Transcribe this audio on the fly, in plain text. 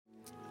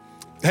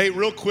Hey,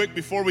 real quick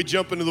before we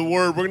jump into the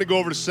Word, we're going to go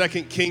over to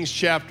 2 Kings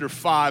chapter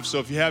 5. So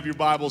if you have your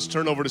Bibles,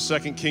 turn over to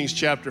 2 Kings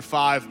chapter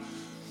 5.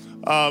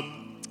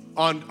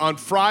 On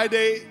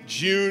Friday,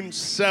 June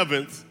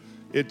 7th,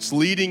 it's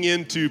leading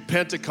into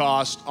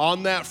Pentecost.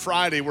 On that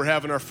Friday, we're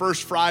having our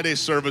first Friday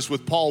service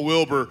with Paul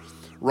Wilbur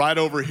right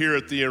over here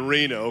at the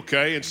arena,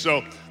 okay? And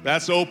so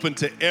that's open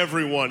to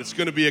everyone. It's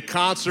going to be a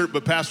concert,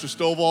 but Pastor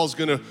Stovall is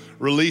going to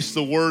release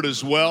the Word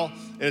as well.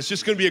 And it's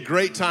just going to be a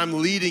great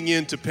time leading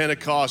into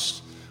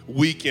Pentecost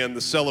weekend,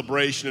 the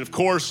celebration. And of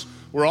course,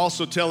 we're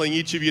also telling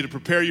each of you to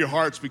prepare your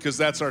hearts because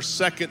that's our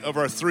second of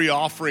our 3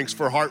 offerings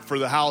for Heart for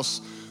the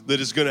House that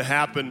is going to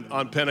happen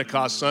on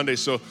Pentecost Sunday.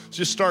 So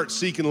just start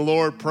seeking the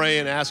Lord,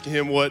 praying, asking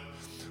Him what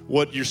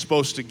you're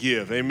supposed to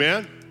give.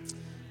 Amen?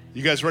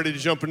 You guys ready to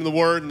jump into the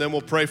Word? And then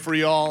we'll pray for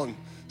y'all and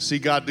see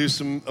God do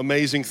some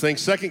amazing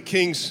things. 2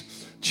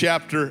 Kings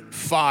chapter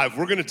 5.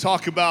 We're going to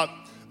talk about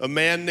a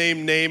man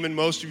named Naaman.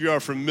 Most of you are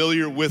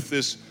familiar with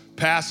this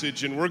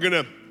passage, and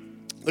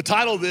the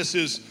title of this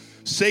is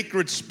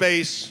Sacred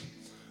Space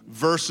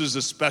versus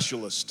a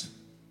Specialist.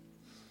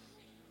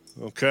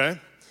 Okay?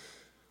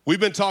 We've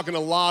been talking a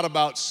lot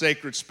about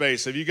sacred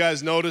space. Have you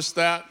guys noticed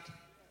that?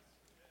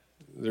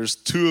 There's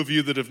 2 of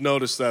you that have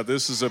noticed that.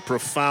 This is a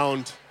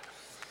profound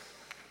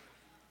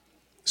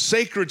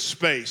sacred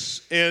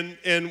space. And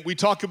we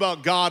talk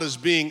about God as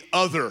being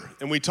other,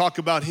 and we talk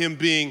about Him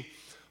being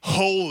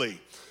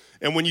holy.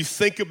 And when you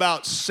think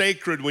about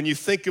sacred, when you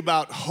think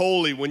about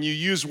holy, when you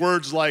use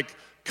words like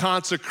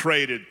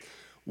consecrated,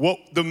 what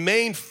the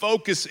main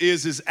focus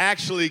is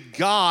actually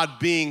God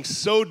being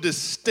so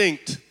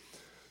distinct,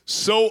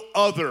 so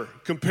other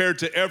compared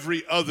to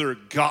every other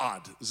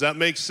God. Does that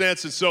make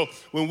sense? And so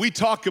when we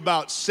talk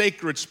about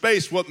sacred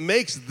space, what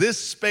makes this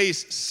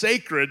space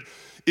sacred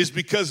is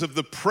because of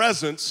the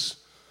presence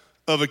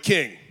of a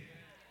king,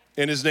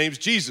 and His name's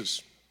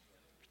Jesus.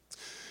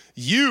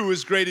 You,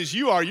 as great as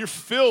you are, you're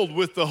filled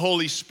with the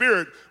Holy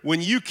Spirit.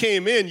 When you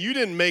came in, you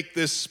didn't make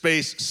this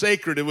space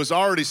sacred. It was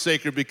already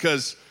sacred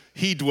because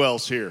He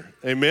dwells here.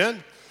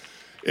 Amen?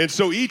 And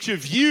so each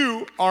of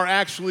you are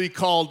actually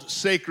called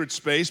sacred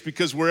space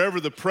because wherever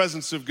the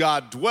presence of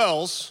God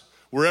dwells,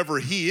 wherever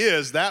He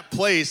is, that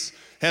place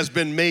has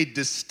been made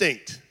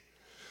distinct.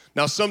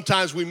 Now,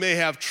 sometimes we may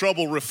have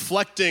trouble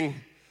reflecting,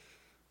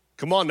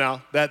 come on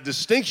now, that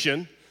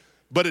distinction,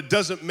 but it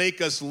doesn't make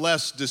us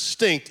less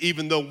distinct,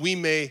 even though we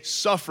may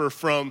suffer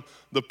from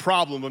the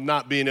problem of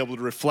not being able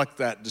to reflect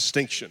that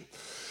distinction.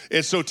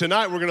 And so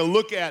tonight we're going to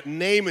look at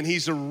Naaman.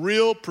 He's a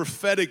real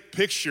prophetic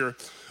picture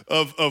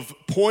of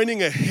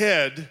pointing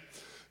ahead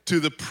to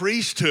the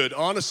priesthood,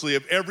 honestly,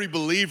 of every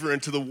believer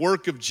and to the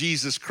work of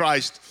Jesus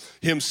Christ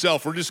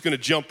Himself. We're just going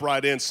to jump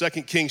right in. 2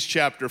 Kings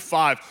chapter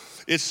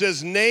 5. It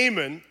says,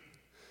 Naaman,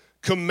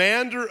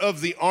 commander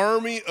of the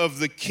army of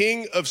the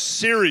king of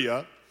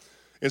Syria.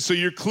 And so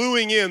you're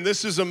cluing in,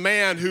 this is a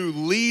man who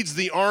leads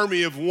the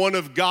army of one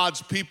of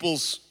God's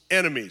people's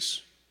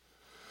enemies.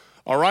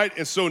 All right,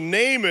 and so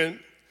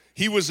Naaman,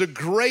 he was a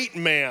great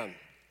man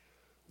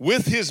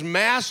with his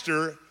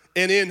master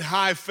and in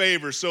high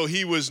favor. So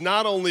he was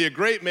not only a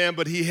great man,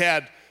 but he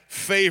had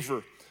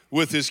favor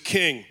with his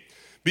king.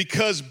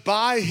 Because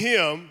by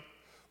him,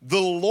 the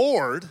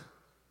Lord,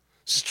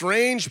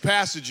 strange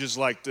passages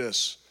like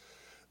this,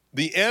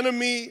 the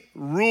enemy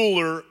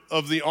ruler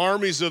of the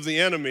armies of the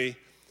enemy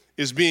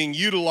is being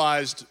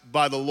utilized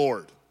by the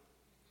Lord.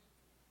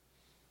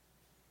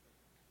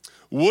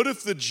 What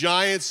if the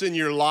giants in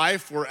your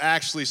life were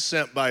actually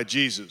sent by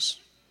Jesus?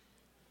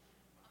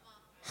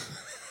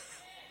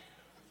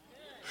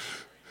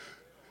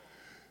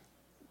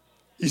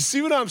 You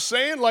see what I'm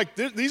saying? Like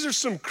these are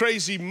some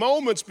crazy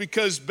moments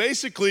because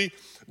basically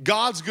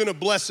God's going to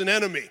bless an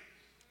enemy.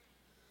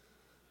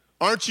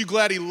 Aren't you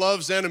glad He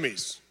loves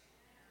enemies?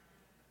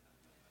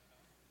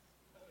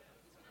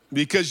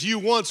 Because you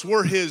once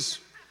were His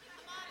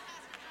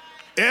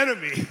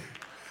enemy.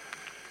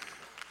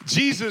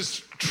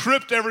 Jesus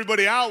tripped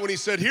everybody out when He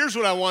said, here's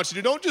what I want you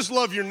to do. Don't just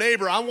love your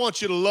neighbor. I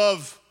want you to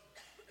love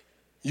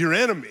your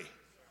enemy.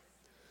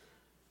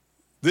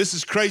 This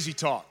is crazy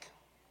talk.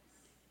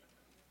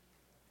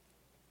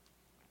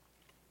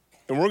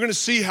 And we're going to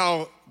see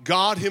how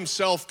God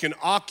Himself can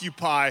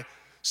occupy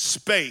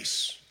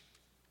space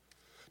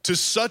to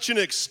such an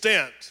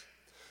extent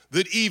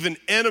that even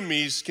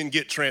enemies can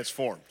get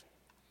transformed.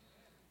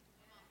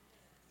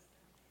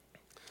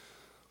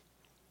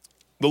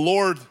 The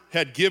Lord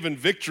had given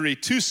victory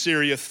to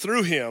Syria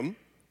through him.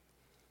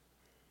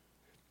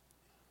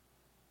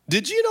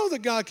 Did you know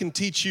that God can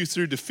teach you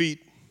through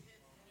defeat?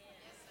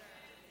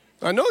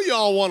 I know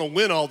y'all want to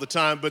win all the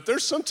time, but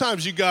there's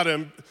sometimes you got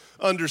to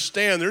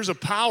understand there's a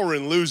power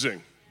in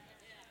losing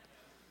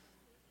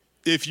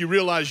if you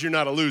realize you're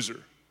not a loser.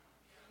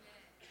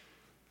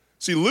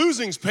 See,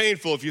 losing's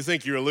painful if you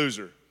think you're a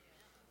loser.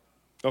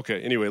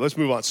 Okay, anyway, let's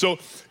move on. So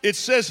it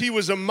says he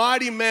was a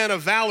mighty man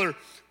of valor,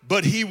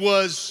 but he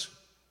was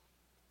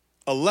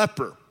a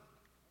leper.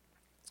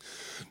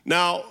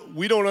 Now,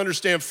 we don't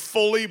understand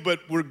fully, but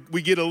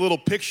we get a little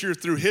picture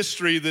through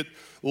history that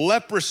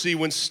leprosy,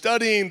 when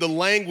studying the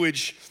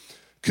language,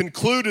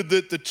 concluded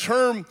that the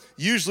term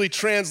usually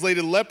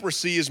translated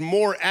leprosy is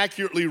more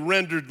accurately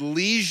rendered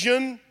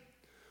lesion,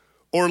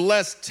 or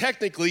less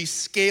technically,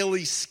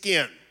 scaly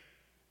skin.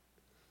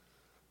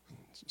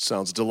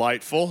 Sounds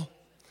delightful.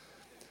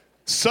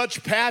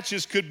 Such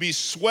patches could be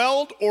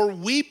swelled or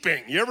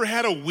weeping. You ever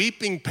had a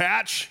weeping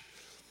patch?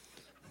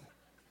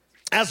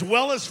 As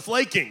well as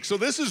flaking. So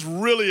this is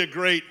really a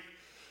great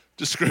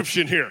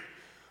description here.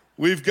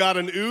 We've got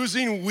an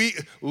oozing,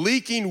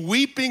 leaking,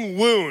 weeping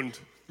wound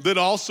that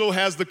also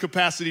has the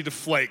capacity to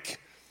flake.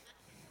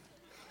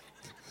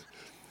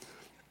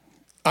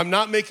 I'm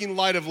not making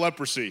light of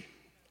leprosy.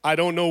 I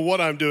don't know what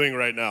I'm doing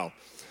right now.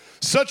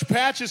 Such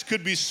patches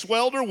could be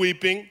swelled or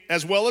weeping,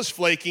 as well as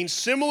flaking.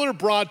 Similar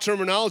broad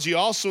terminology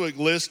also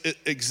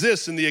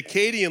exists in the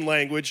Akkadian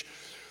language,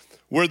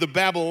 where the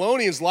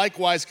Babylonians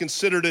likewise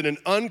considered it an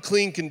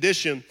unclean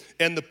condition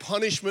and the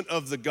punishment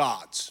of the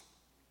gods.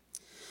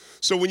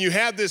 So when you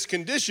had this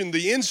condition,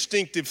 the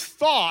instinctive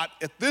thought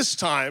at this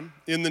time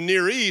in the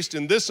Near East,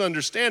 in this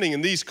understanding,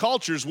 in these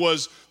cultures,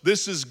 was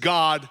this is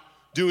God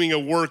doing a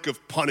work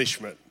of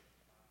punishment.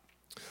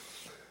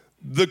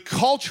 The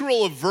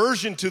cultural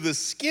aversion to the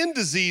skin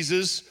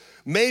diseases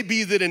may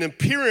be that in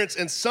appearance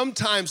and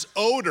sometimes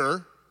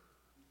odor,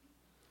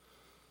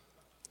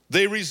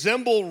 they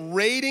resemble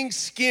rotting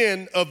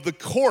skin of the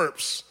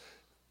corpse.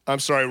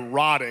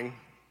 Rotting.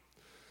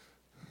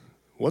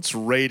 What's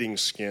rotting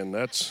skin?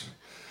 That's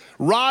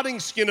rotting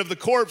skin of the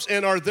corpse,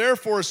 and are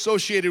therefore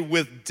associated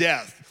with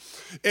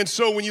death. And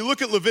so when you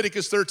look at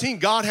Leviticus 13,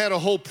 God had a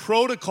whole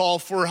protocol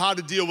for how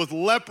to deal with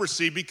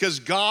leprosy because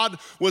God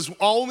was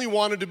only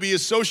wanted to be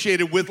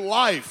associated with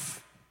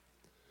life.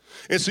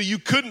 And so you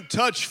couldn't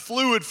touch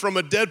fluid from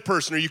a dead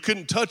person, or you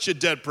couldn't touch a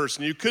dead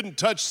person, you couldn't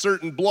touch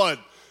certain blood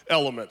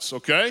elements,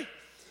 okay?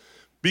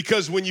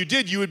 Because when you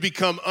did, you would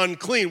become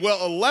unclean.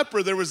 Well, a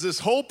leper, there was this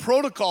whole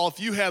protocol. If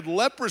you had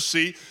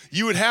leprosy,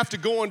 you would have to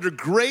go under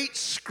great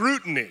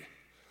scrutiny.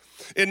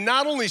 And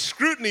not only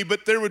scrutiny,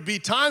 but there would be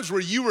times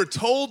where you were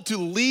told to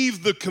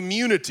leave the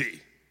community.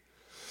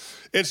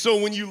 And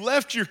so when you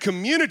left your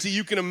community,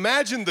 you can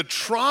imagine the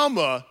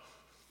trauma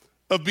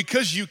of,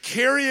 because you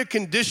carry a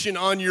condition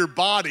on your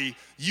body,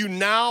 you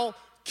now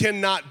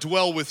cannot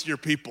dwell with your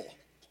people.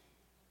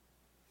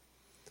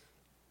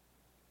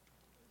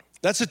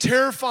 That's a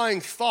terrifying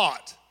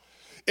thought.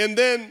 And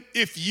then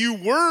if you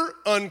were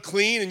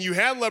unclean and you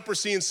had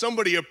leprosy and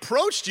somebody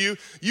approached you,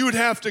 you would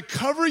have to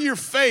cover your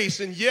face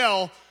and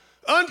yell,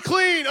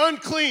 "Unclean,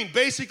 unclean,"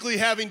 basically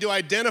having to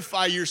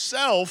identify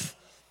yourself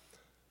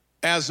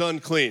as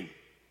unclean.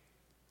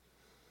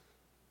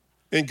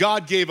 And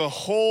God gave a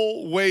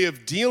whole way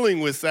of dealing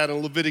with that in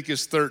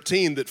Leviticus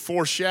 13 that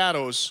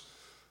foreshadows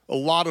a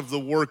lot of the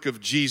work of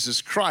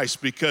Jesus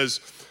Christ, because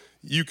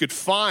you could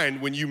find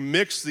when you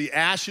mix the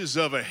ashes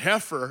of a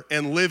heifer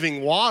and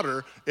living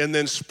water and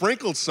then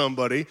sprinkled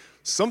somebody,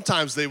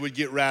 sometimes they would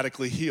get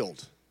radically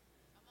healed.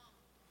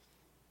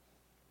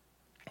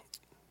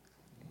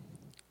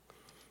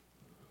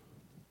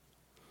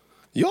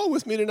 You all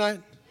with me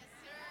tonight?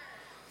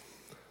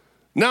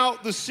 Now,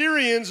 the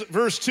Syrians,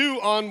 verse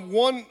 2, on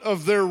one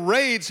of their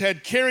raids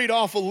had carried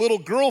off a little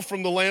girl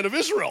from the land of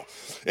Israel,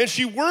 and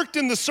she worked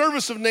in the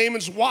service of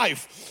Naaman's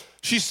wife.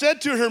 She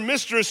said to her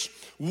mistress,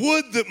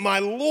 "Would that my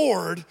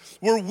Lord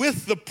were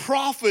with the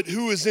prophet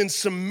who is in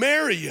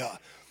Samaria.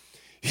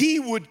 He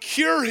would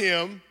cure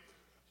him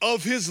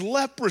of his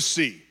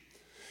leprosy."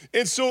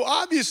 And so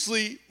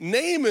obviously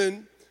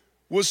Naaman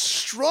was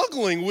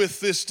struggling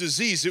with this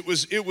disease. It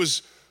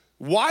was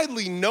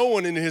widely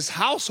known in his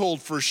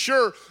household for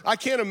sure. I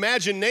can't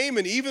imagine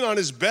Naaman, even on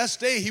his best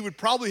day, he would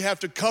probably have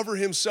to cover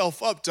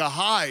himself up to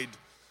hide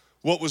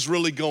what was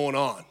really going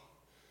on.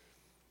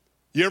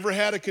 You ever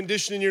had a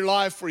condition in your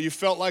life where you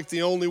felt like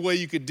the only way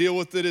you could deal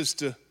with it is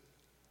to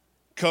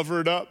cover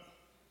it up?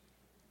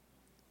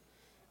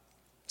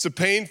 It's a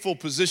painful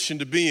position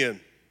to be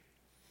in.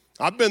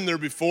 I've been there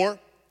before,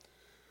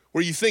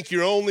 where you think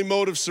your only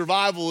mode of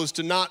survival is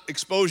to not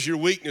expose your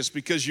weakness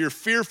because you're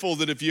fearful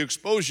that if you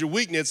expose your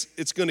weakness,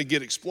 it's going to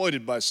get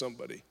exploited by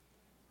somebody.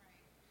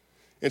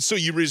 And so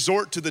you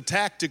resort to the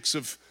tactics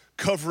of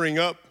covering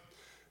up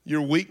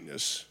your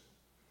weakness.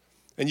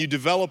 And you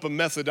develop a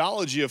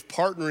methodology of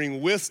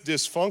partnering with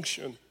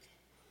dysfunction.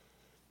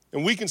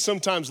 And we can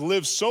sometimes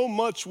live so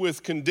much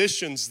with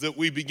conditions that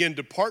we begin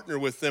to partner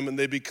with them and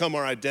they become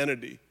our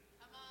identity.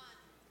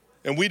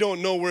 And we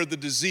don't know where the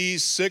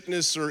disease,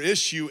 sickness, or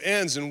issue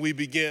ends, and we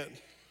begin.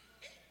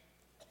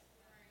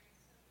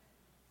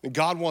 And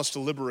God wants to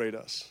liberate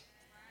us.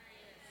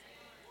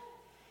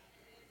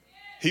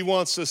 He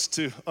wants us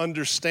to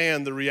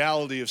understand the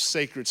reality of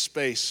sacred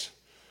space.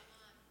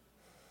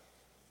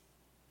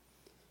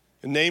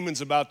 And Naaman's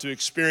about to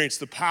experience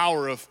the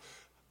power of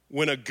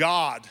when a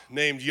God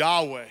named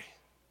Yahweh,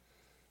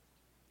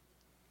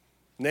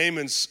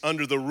 Naaman's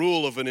under the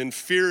rule of an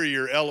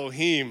inferior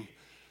Elohim,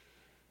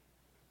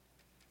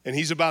 and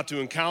he's about to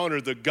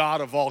encounter the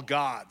God of all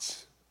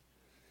gods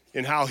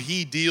and how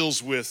he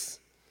deals with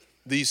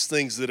these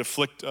things that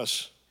afflict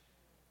us.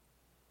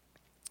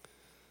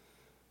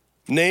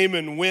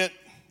 Naaman went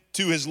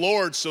to his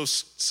Lord.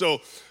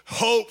 So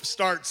hope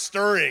starts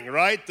stirring,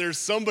 right? There's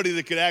somebody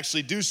that could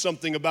actually do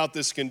something about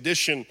this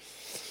condition.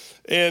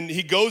 And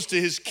he goes to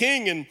his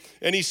king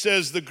and he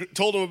says,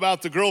 told him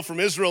about the girl from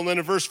Israel. And then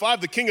in verse 5,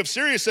 the king of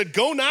Syria said,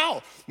 go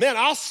now. Man,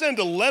 I'll send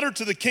a letter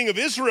to the king of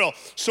Israel.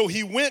 So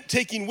he went,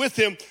 taking with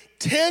him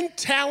 10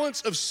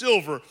 talents of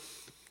silver,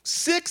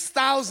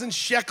 6,000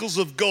 shekels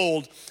of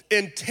gold,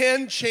 and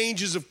 10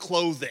 changes of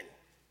clothing.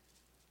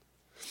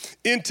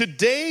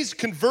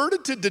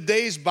 Converted to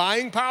today's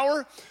buying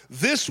power,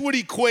 this would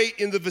equate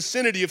in the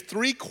vicinity of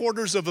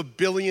 $750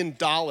 million.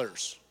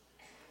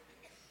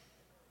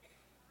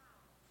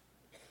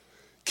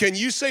 Can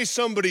you say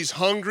somebody's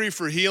hungry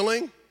for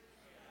healing?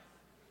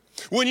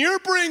 When you're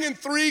bringing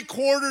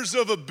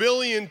 $750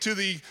 million to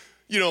the,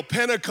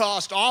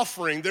 Pentecost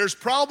offering, there's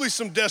probably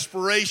some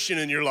desperation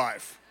in your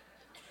life.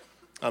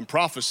 I'm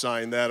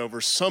prophesying that over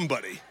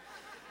somebody.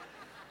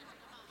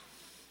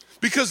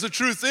 Because the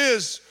truth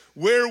is,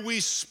 where we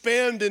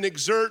spend and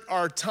exert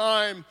our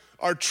time,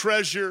 our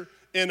treasure,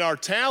 and our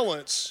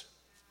talents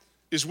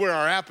is where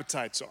our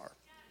appetites are.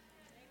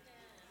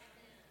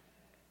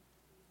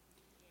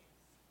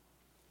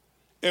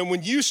 And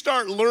when you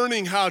start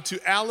learning how to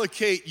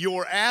allocate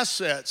your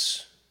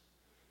assets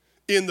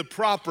in the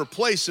proper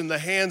place in the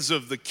hands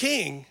of the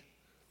king,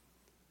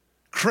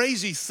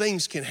 crazy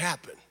things can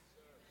happen.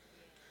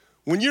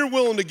 When you're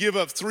willing to give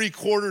up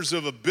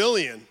 $750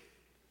 million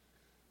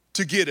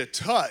to get a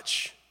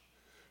touch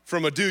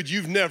from a dude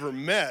you've never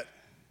met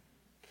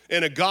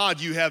and a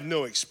God you have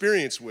no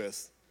experience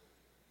with.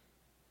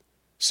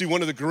 See,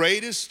 one of the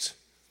greatest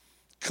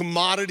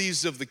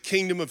commodities of the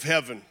kingdom of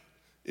heaven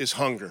is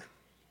hunger.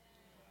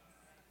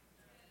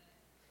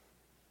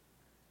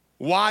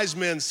 Wise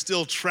men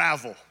still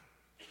travel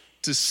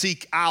to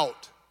seek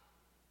out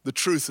the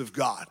truth of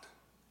God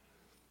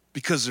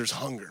because there's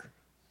hunger.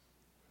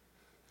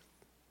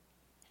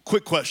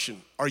 Quick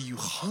question, are you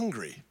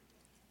hungry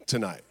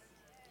tonight?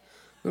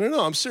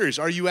 No, I'm serious.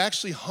 Are you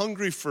actually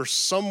hungry for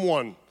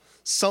someone,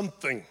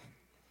 something,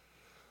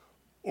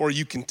 or are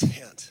you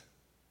content?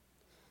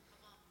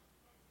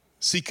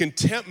 See,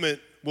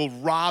 contentment will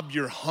rob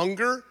your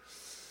hunger.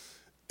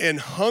 And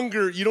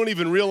hunger, you don't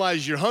even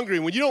realize you're hungry.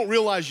 And when you don't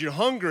realize you're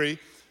hungry,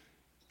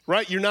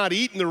 right, you're not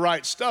eating the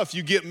right stuff,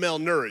 you get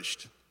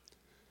malnourished.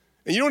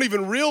 And you don't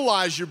even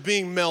realize you're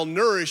being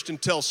malnourished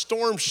until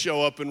storms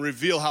show up and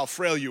reveal how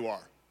frail you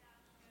are.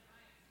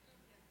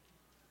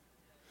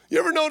 You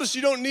ever notice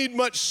you don't need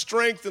much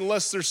strength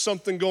unless there's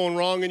something going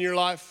wrong in your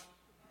life?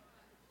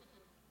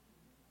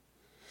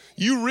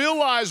 You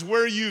realize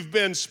where you've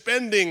been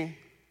spending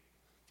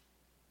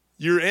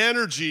your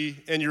energy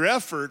and your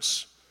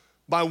efforts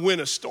by when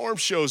a storm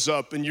shows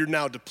up and you're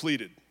now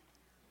depleted.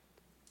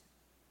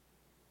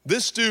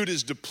 This dude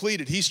is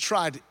depleted. He's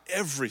tried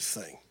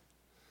everything.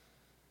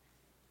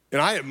 And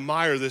I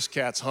admire this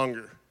cat's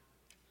hunger.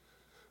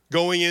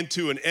 Going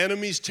into an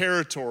enemy's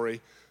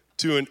territory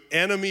to an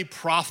enemy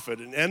prophet,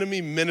 an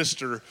enemy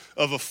minister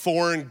of a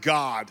foreign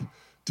god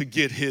to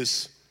get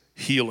his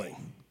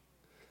healing.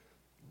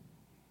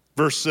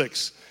 Verse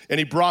 6, and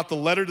he brought the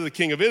letter to the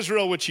king of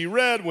Israel, which he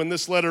read, when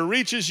this letter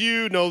reaches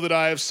you, know that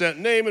I have sent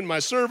Naaman, my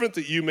servant,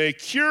 that you may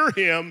cure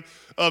him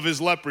of his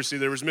leprosy.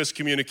 There was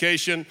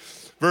miscommunication.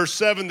 Verse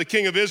 7, the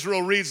king of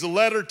Israel reads the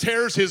letter,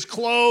 tears his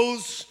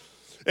clothes,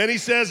 and he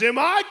says, am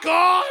I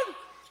God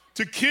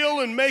to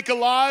kill and make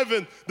alive,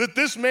 and that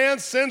this man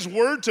sends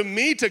word to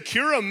me to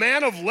cure a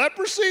man of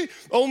leprosy?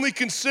 Only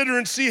consider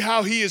and see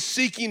how he is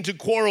seeking to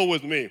quarrel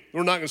with me.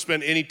 We're not going to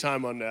spend any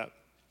time on that.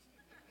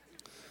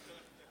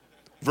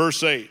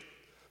 Verse 8,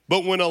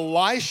 but when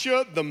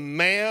Elisha, the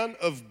man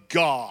of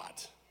God,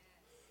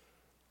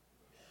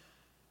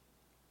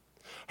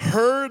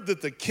 heard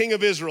that the king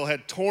of Israel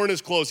had torn his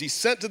clothes, he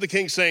sent to the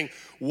king saying,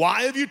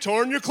 why have you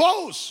torn your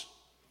clothes?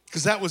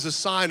 Because that was a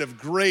sign of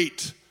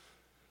great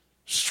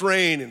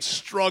strain and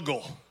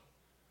struggle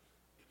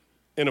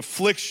and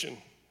affliction.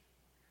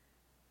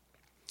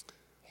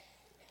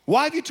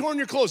 Why have you torn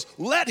your clothes?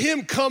 Let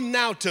him come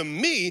now to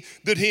me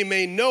that he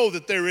may know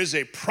that there is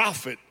a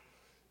prophet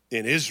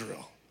in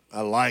Israel. I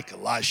like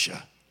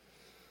Elisha.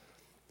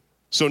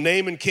 So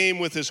Naaman came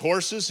with his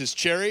horses, his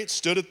chariot,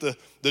 stood at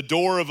the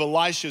door of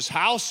Elisha's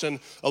house, and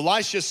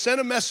Elisha sent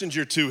a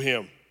messenger to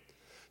him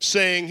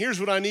saying, here's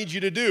what I need you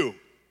to do.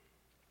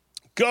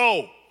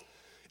 Go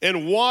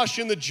and wash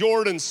in the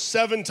Jordan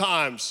 7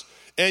 times,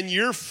 and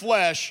your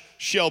flesh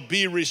shall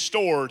be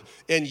restored,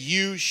 and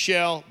you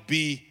shall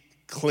be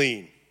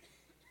clean.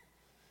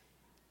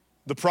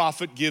 The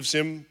prophet gives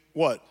him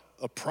what?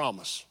 A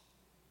promise.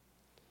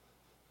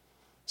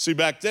 See,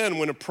 back then,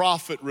 when a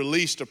prophet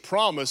released a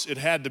promise, it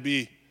had to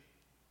be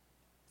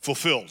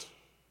fulfilled,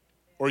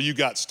 or you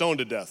got stoned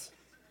to death.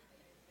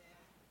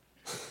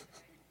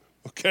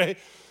 Okay?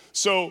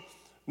 So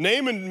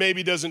Naaman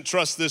maybe doesn't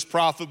trust this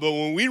prophet, but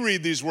when we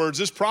read these words,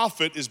 this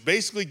prophet is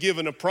basically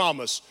given a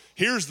promise.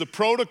 Here's the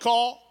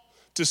protocol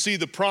to see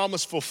the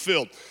promise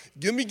fulfilled.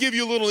 Let me give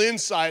you a little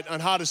insight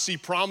on how to see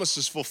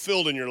promises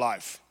fulfilled in your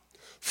life.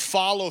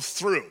 Follow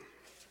through.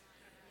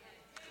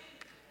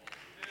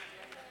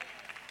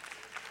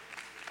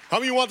 How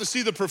many of you want to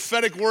see the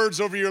prophetic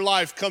words over your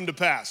life come to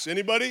pass?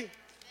 Anybody?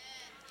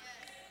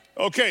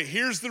 Okay,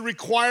 here's the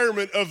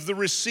requirement of the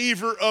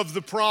receiver of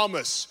the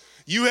promise.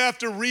 You have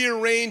to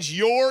rearrange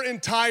your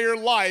entire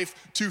life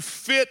to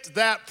fit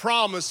that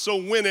promise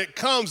so when it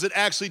comes, it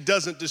actually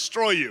doesn't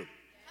destroy you.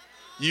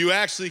 You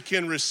actually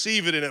can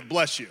receive it and it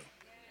bless you.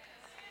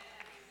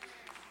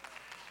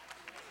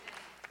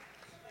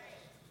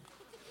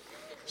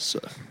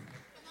 So,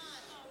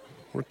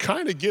 we're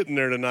kind of getting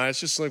there tonight. It's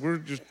just like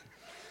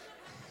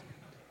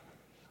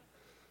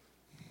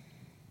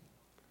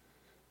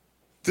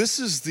This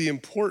is the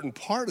important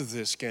part of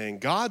this, gang.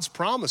 God's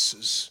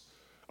promises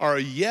are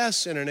a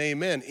yes and an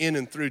amen in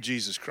and through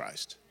Jesus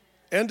Christ.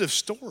 End of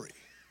story.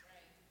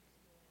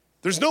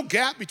 There's no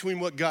gap between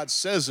what God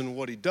says and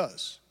what he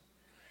does.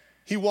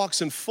 He walks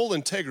in full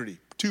integrity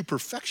to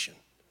perfection.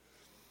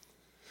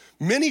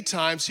 Many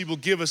times he will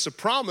give us a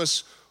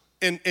promise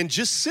and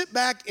just sit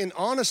back and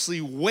honestly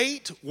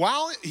wait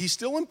while he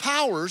still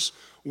empowers,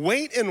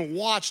 wait and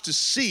watch to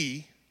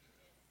see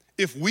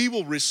if we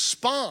will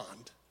respond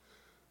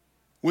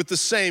with the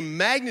same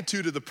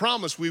magnitude of the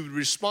promise, we would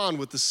respond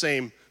with the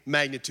same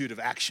magnitude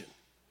of action.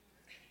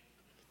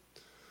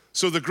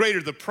 So the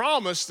greater the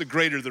promise, the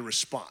greater the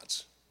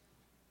response.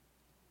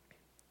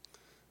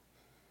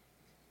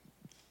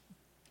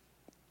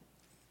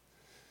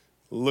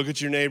 Look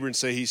at your neighbor and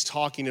say, he's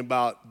talking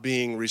about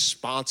being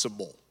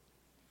responsible.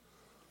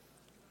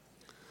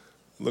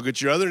 Look at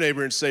your other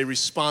neighbor and say,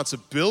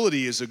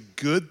 responsibility is a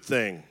good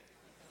thing.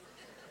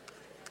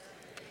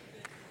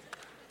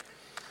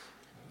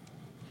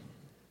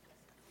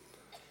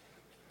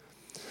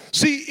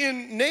 See,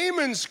 in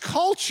Naaman's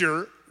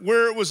culture,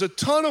 where it was a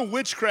ton of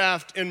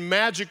witchcraft and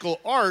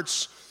magical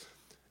arts,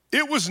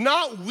 it was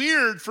not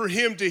weird for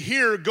him to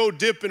hear, go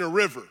dip in a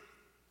river.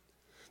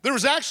 There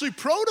was actually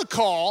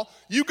protocol.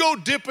 You go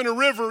dip in a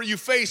river, you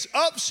face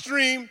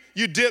upstream,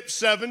 you dip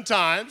 7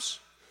 times.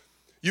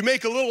 You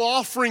make a little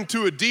offering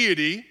to a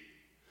deity,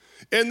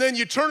 and then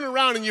you turn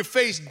around and you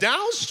face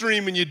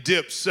downstream and you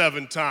dip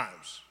 7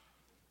 times.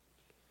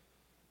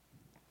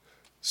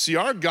 See,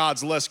 our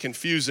God's less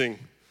confusing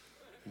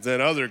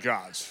than other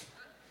gods.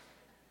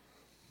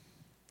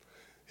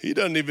 He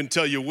doesn't even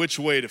tell you which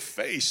way to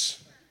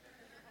face.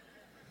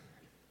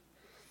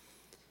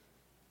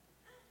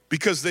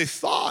 Because they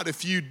thought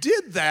if you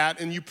did that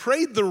and you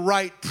prayed the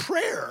right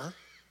prayer,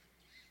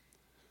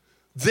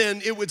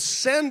 then it would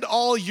send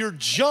all your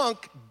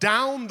junk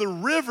down the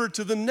river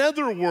to the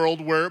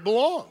netherworld where it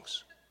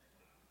belongs.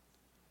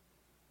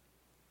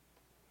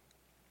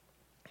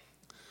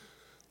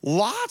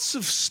 Lots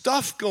of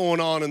stuff going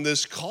on in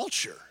this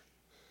culture.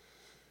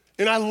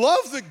 And I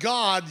love that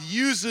God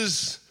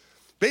uses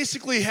a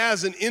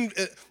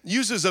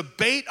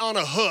bait on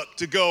a hook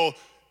to go,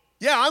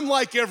 yeah, I'm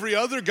like every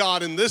other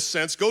God in this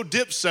sense, go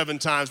dip 7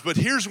 times, but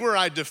here's where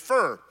I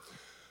differ.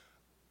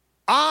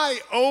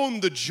 I own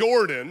the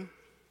Jordan.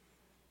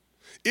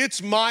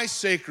 It's my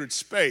sacred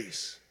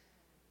space.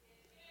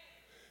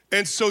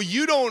 And so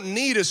you don't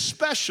need a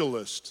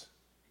specialist.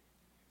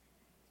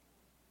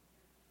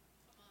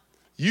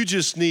 You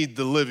just need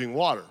the living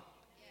water.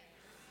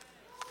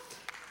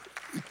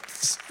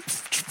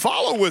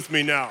 Follow with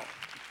me now.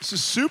 This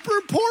is super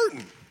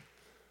important.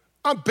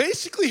 I'm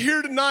basically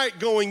here tonight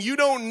going, you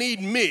don't need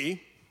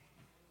me.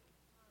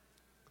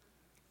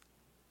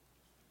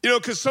 You know,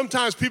 because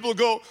sometimes people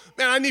go,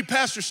 man, I need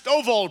Pastor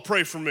Stovall to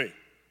pray for me.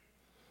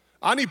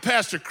 I need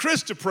Pastor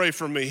Chris to pray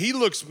for me. He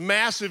looks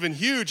massive and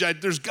huge.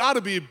 There's got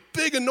to be a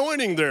big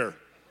anointing there.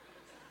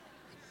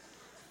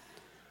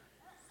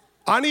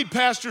 I need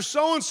Pastor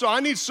so-and-so.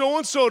 I need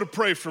so-and-so to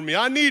pray for me.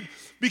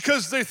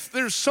 Because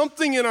there's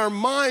something in our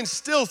minds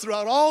still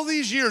throughout all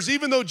these years,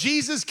 even though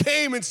Jesus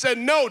came and said,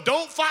 no,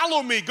 don't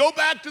follow me. Go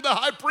back to the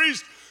high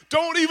priest.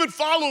 Don't even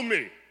follow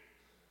me.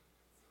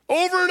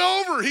 Over and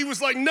over, he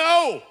was like,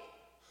 no,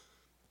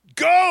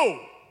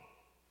 go.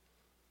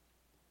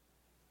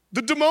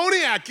 The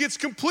demoniac gets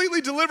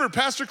completely delivered.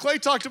 Pastor Clay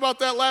talked about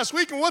that last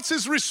week. And what's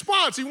his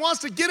response? He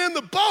wants to get in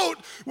the boat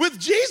with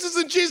Jesus,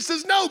 and Jesus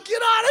says, no,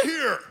 get out of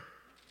here.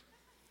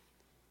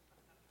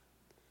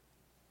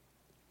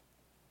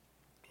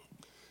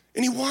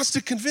 And he wants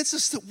to convince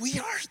us that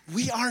we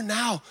are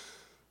now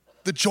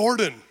the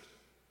Jordan.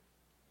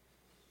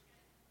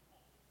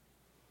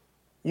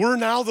 We're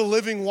now the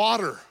living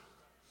water.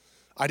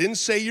 I didn't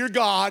say you're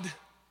God,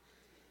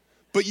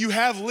 but you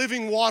have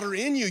living water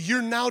in you.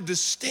 You're now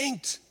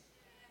distinct.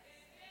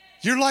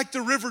 You're like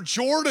the River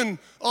Jordan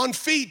on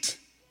feet.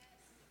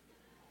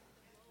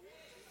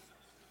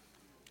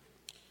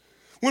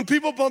 When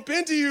people bump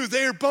into you,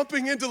 they are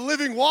bumping into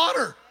living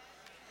water.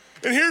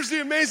 And here's the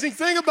amazing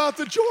thing about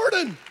the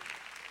Jordan.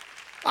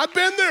 I've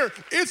been there.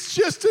 It's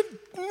just a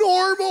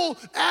normal,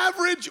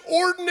 average,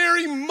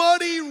 ordinary,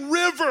 muddy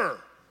river.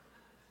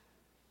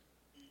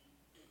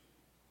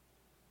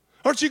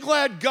 Aren't you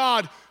glad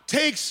God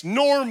takes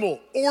normal,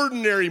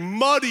 ordinary,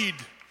 muddied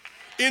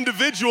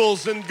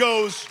individuals and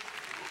goes,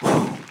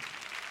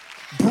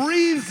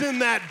 breathes in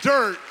that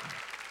dirt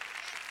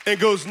and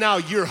goes, now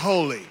you're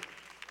holy.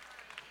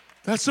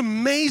 That's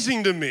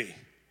amazing to me.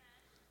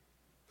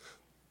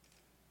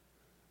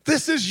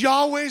 This is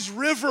Yahweh's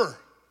river.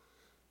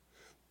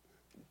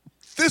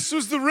 This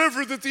was the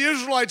river that the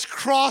Israelites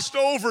crossed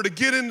over to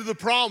get into the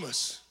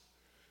promise.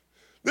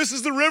 This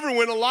is the river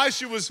when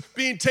Elisha was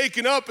being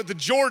taken up at the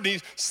Jordan.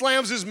 He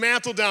slams his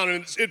mantle down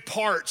and it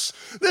parts.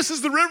 This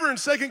is the river in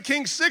 2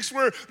 Kings 6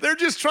 where they're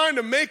just trying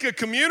to make a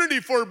community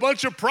for a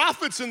bunch of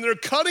prophets and they're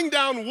cutting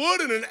down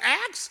wood and an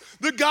axe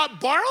that got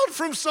borrowed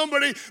from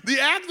somebody. The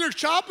axe, they're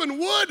chopping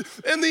wood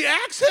and the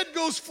axe head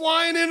goes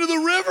flying into the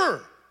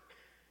river.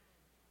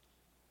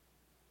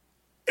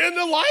 And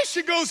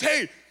Elisha goes,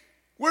 hey,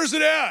 where's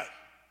it at?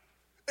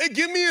 Hey,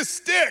 give me a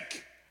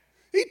stick.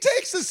 He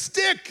takes a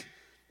stick,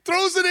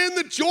 throws it in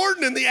the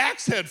Jordan, and the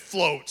axe head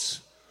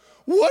floats.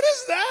 What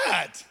is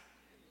that?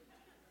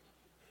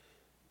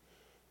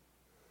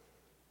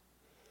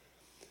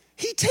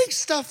 He takes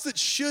stuff that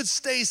should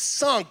stay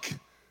sunk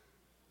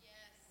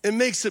and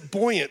makes it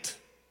buoyant.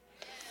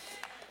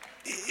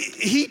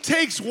 He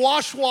takes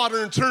wash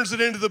water and turns it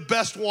into the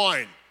best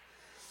wine.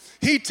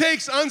 He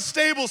takes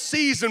unstable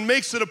seas and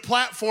makes it a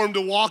platform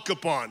to walk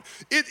upon.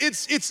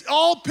 It's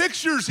all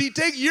pictures.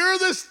 You're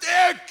the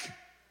stick.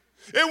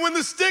 And when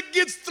the stick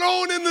gets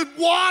thrown in the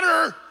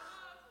water,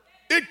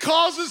 it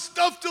causes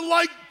stuff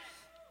to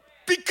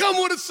become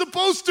what it's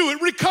supposed to.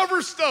 It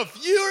recovers stuff.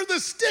 You're the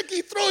stick.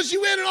 He throws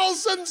you in and all of a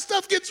sudden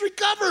stuff gets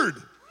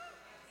recovered.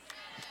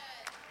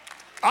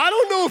 I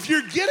don't know if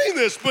you're getting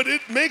this, but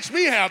it makes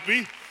me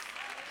happy.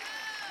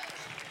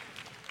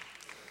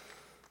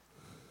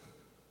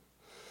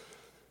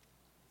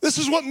 This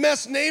is what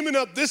messed Naaman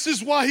up. This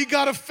is why he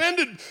got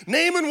offended.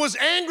 Naaman was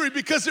angry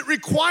because it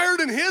required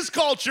in his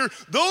culture,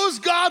 those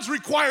gods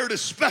required a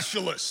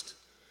specialist.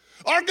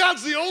 Our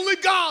God's the only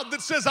God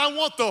that says, I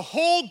want the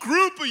whole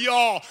group of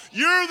y'all.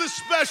 You're the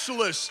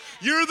specialists.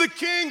 You're the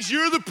kings.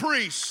 You're the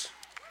priests.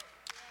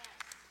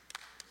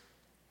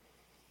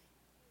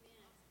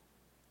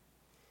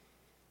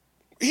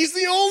 He's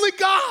the only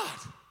God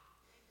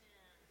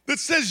that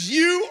says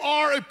you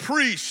are a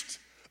priest.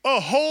 A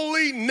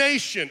holy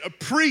nation, a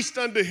priest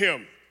unto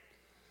him.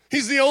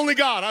 He's the only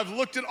God. I've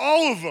looked at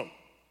all of them.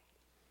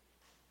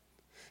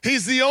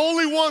 He's the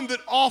only one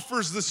that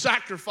offers the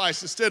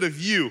sacrifice instead of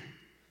you.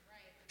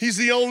 He's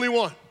the only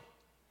one.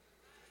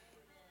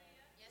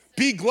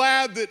 Be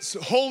glad that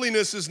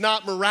holiness is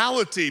not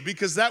morality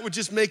because that would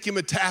just make him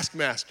a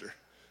taskmaster.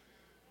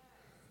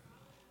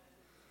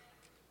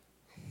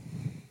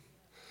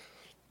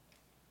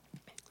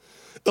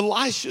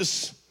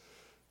 Elisha's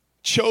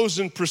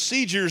chosen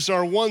procedures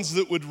are ones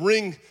that would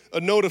ring a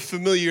note of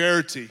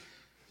familiarity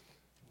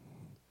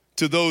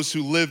to those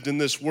who lived in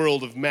this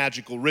world of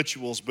magical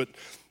rituals. But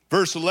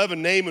verse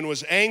 11, Naaman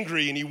was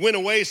angry and he went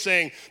away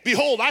saying,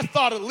 behold, I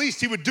thought at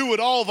least he would do what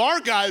all of our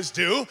guys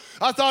do.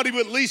 I thought he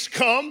would at least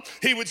come,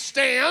 he would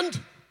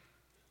stand,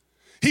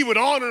 he would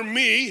honor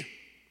me.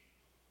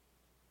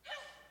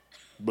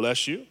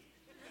 Bless you.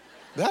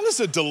 That is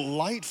a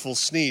delightful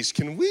sneeze.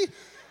 Can we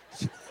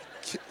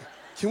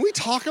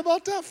talk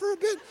about that for a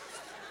bit?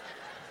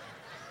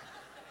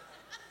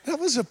 That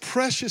was a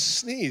precious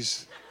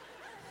sneeze.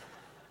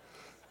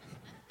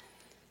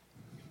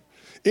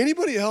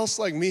 Anybody else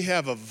like me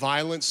have a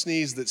violent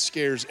sneeze that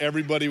scares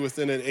everybody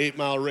within an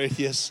 8-mile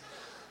radius?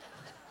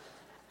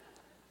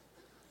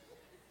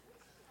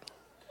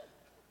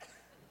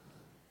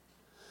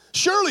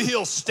 Surely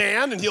he'll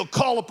stand and he'll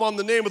call upon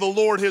the name of the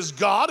Lord his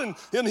God and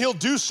he'll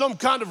do some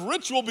kind of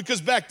ritual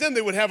because back then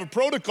they would have a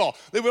protocol.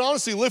 They would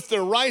honestly lift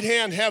their right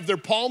hand, have their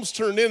palms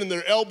turned in and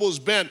their elbows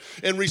bent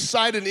and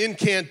recite an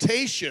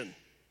incantation.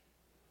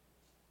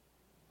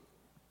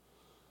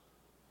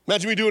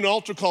 Imagine we do an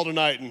altar call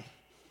tonight and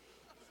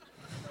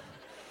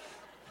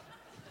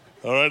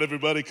all right,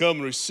 everybody come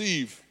and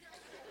receive.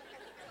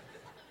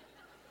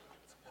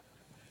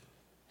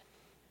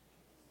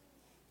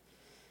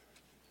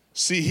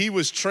 See, he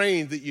was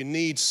trained that you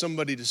need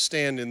somebody to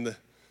stand in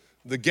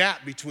the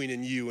gap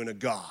between you and a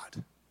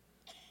God.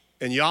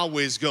 And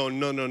Yahweh's going,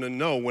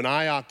 no. When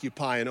I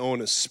occupy and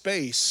own a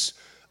space,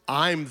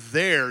 I'm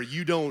there.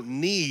 You don't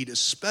need a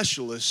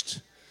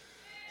specialist.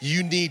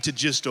 You need to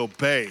just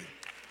obey.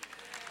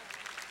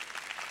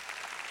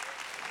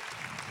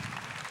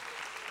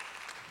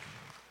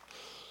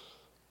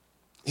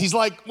 He's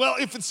like, well,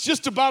 if it's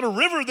just about a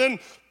river, then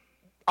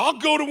I'll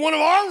go to one of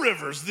our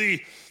rivers,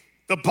 the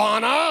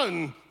Bana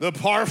and the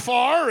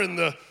Parfar and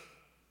the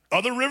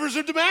other rivers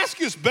of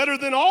Damascus. Better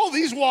than all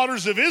these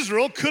waters of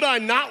Israel. Could I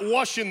not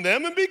wash in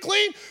them and be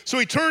clean? So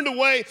he turned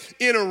away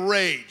in a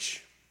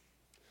rage.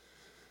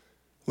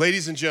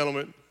 Ladies and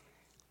gentlemen,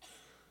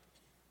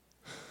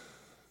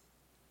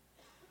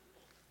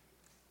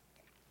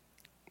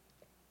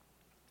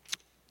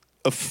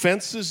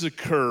 offenses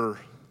occur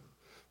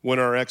when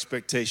our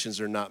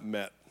expectations are not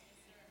met.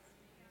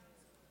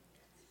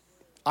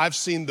 I've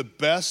seen the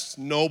best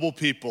noble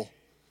people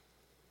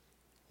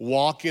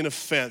walk in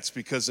offense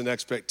because an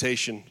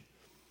expectation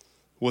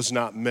was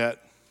not met.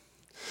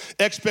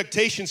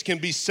 Expectations can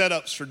be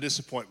setups for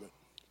disappointment.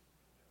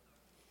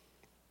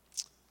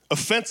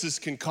 Offenses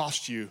can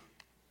cost you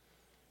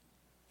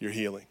your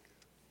healing.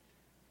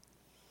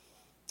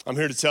 I'm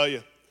here to tell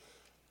you,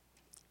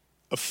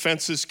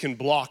 offenses can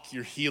block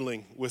your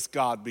healing with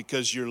God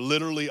because you're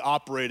literally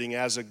operating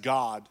as a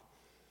God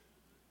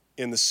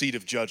in the seat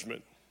of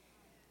judgment.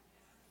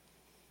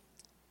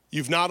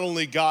 You've not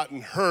only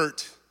gotten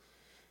hurt,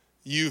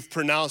 you've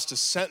pronounced a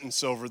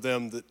sentence over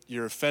them that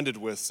you're offended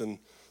with. And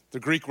the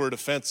Greek word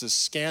offense is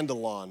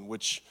scandalon,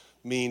 which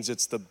means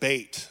it's the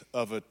bait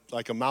of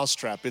like a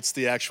mousetrap. It's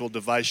the actual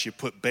device you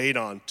put bait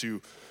on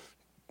to.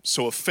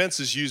 So offense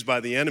is used by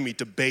the enemy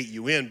to bait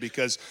you in,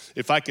 because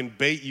if I can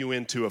bait you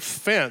into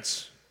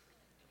offense,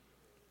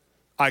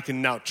 I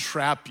can now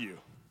trap you.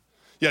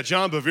 Yeah,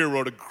 John Bevere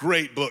wrote a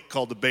great book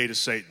called The Bait of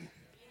Satan.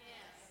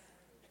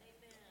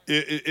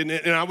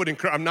 And I would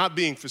encourage, I'm not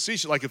being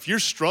facetious, like if you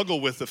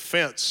struggle with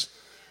offense,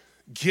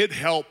 get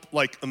help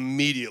like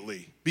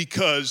immediately,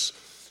 because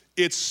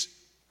it's,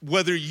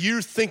 whether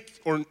you think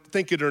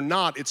it or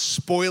not, it's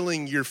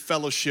spoiling your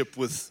fellowship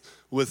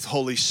with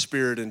Holy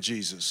Spirit and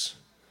Jesus.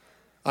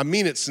 I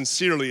mean it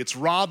sincerely. It's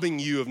robbing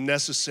you of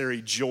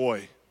necessary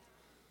joy.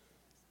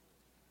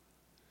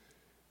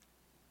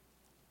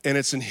 And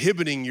it's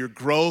inhibiting your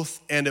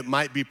growth, and it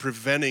might be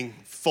preventing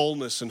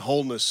fullness and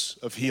wholeness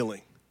of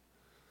healing.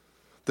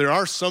 There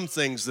are some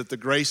things that the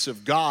grace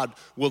of God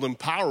will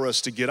empower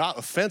us to get out.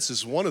 Offense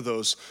is one of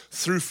those,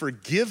 through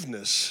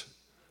forgiveness.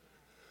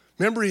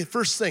 Remember,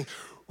 first thing,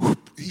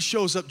 he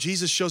shows up,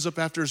 Jesus shows up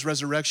after his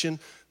resurrection,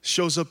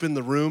 shows up in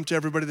the room to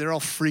everybody. They're all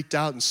freaked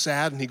out and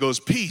sad, and he goes,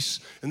 peace.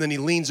 And then he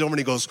leans over and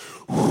he goes,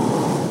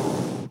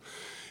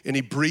 and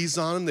he breathes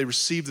on them. They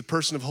receive the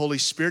person of Holy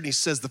Spirit. And he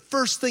says the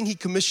first thing he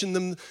commissioned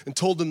them and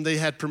told them they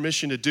had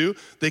permission to do,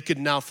 they could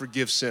now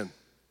forgive sin.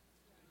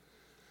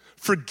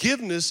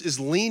 Forgiveness is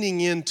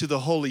leaning into the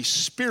Holy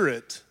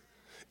Spirit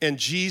and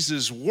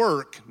Jesus'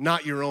 work,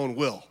 not your own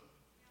will.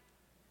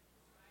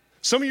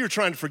 Some of you are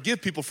trying to forgive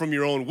people from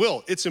your own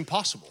will. It's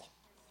impossible.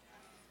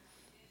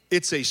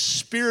 It's a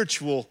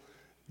spiritual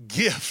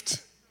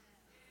gift.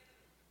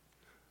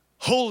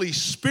 Holy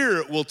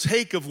Spirit will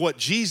take of what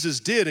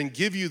Jesus did and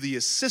give you the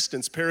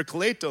assistance,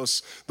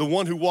 Parakletos, the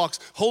one who walks.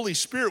 Holy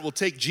Spirit will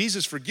take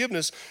Jesus'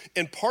 forgiveness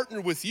and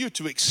partner with you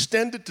to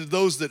extend it to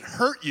those that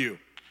hurt you.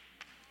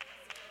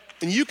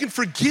 And you can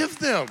forgive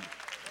them.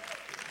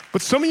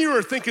 But some of you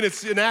are thinking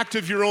it's an act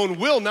of your own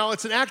will. Now,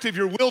 it's an act of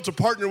your will to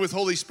partner with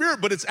Holy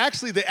Spirit, but it's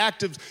actually the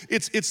act of,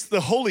 it's the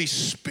Holy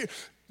Spirit.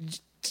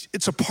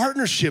 It's a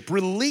partnership.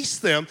 Release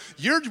them.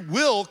 Your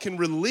will can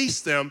release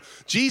them.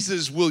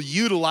 Jesus will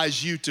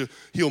utilize you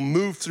he'll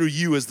move through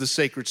you as the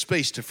sacred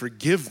space to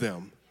forgive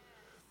them.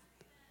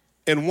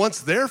 And once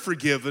they're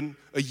forgiven,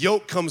 a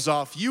yoke comes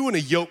off you and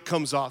a yoke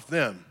comes off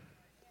them.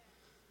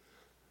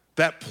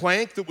 That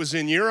plank that was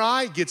in your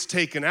eye gets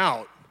taken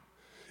out,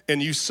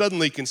 and you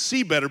suddenly can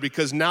see better,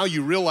 because now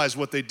you realize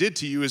what they did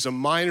to you is a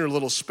minor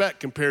little speck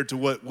compared to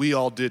what we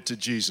all did to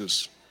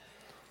Jesus.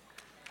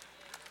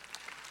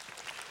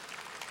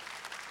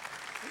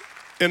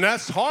 And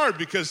that's hard,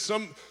 because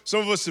some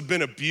of us have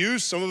been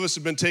abused, some of us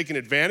have been taken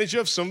advantage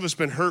of, some of us have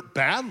been hurt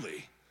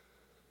badly.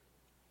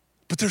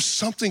 But there's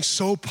something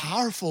so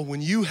powerful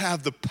when you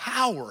have the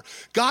power.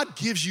 God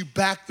gives you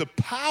back the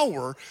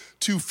power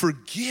to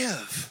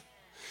forgive.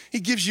 He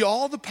gives you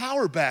all the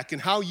power back,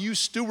 and how you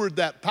steward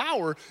that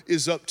power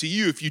is up to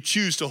you. If you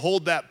choose to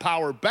hold that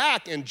power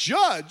back and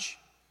judge,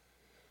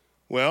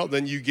 well,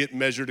 then you get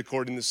measured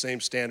according to the same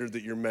standard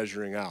that you're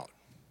measuring out.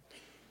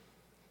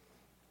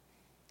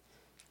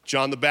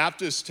 John the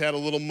Baptist had a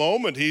little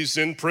moment. He's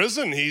in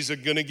prison. He's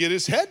going to get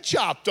his head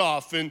chopped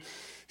off, and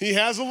he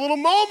has a little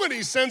moment.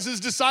 He sends his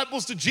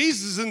disciples to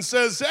Jesus and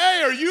says,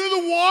 hey, are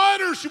you the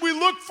one, or should we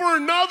look for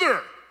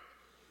another?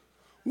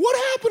 What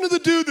happened to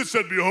the dude that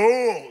said,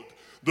 behold,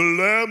 the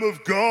Lamb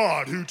of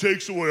God who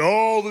takes away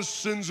all the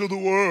sins of the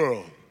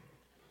world?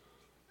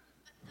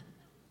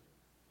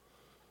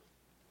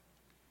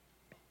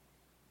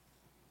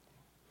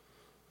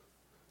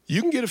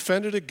 You can get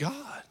offended at God.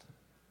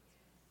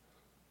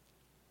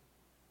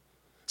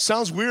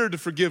 Sounds weird to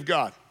forgive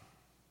God.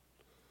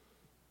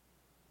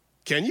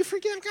 Can you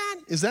forgive God?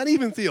 Is that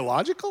even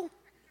theological?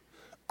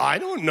 I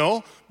don't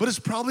know, but it's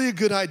probably a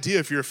good idea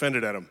if you're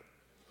offended at him.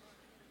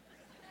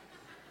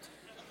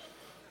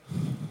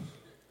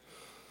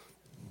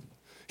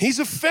 He's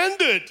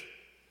offended.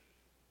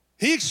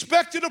 He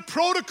expected a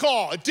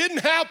protocol. It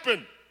didn't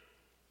happen.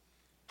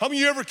 How many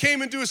of you ever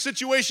came into a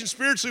situation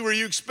spiritually where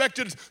you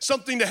expected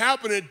something to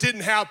happen and it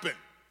didn't happen?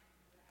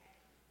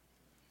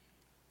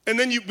 And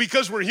then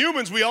because we're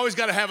humans, we always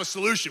got to have a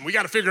solution. We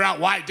got to figure out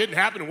why it didn't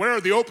happen, and where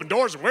are the open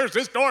doors, and where's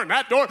this door and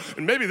that door,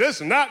 and maybe this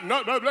and that, and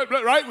blah, blah, blah, blah,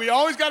 right? We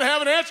always got to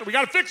have an answer. We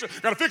got to fix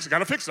it, got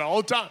to fix it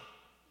all the time.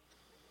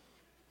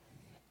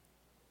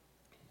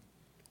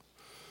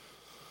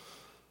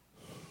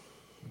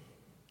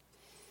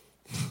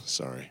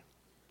 Sorry.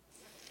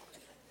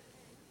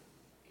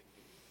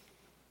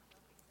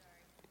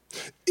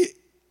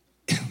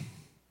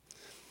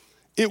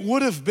 It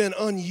would have been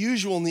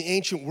unusual in the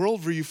ancient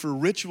worldview for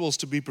rituals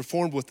to be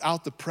performed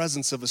without the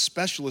presence of a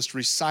specialist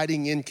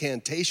reciting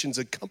incantations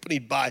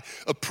accompanied by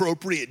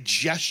appropriate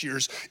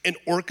gestures and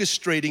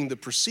orchestrating the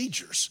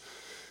procedures.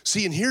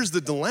 See, and here's the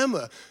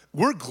dilemma.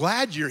 We're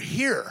glad you're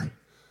here,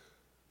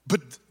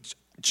 But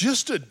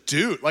just a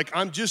dude, like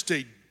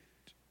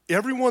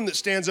everyone that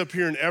stands up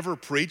here and ever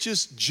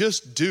preaches,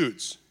 just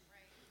dudes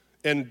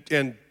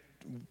and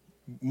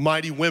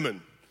mighty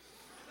women.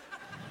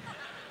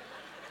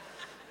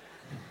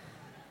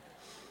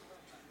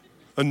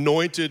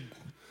 Anointed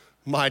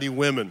mighty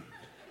women.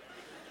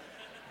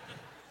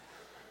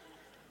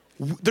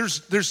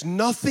 There's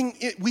nothing,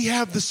 we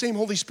have the same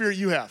Holy Spirit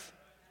you have.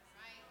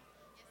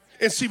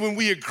 And see, when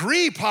we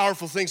agree,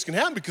 powerful things can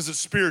happen because it's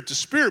spirit to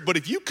spirit. But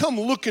if you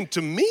come looking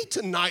to me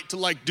tonight to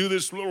like do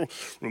this little,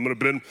 I'm gonna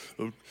bend,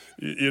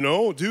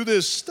 do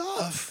this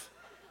stuff.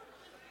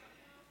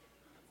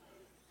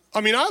 I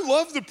mean, I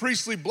love the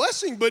priestly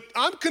blessing, but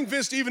I'm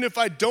convinced even if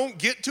I don't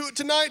get to it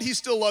tonight, he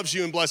still loves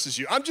you and blesses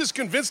you. I'm just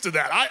convinced of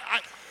that.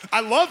 I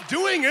love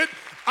doing it.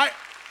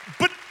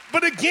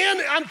 But again,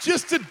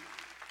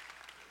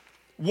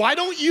 why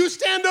don't you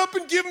stand up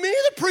and give me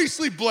the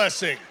priestly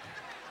blessing?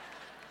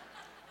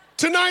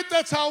 Tonight,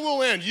 that's how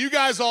we'll end. You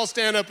guys all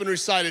stand up and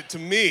recite it to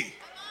me.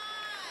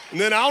 And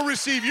then I'll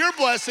receive your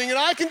blessing and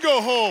I can go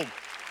home.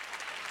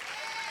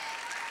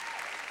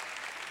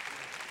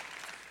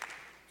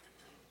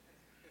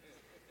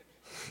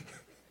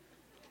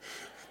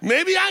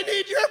 Maybe I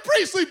need your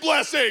priestly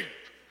blessing.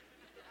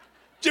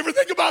 Did you ever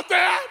think about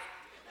that?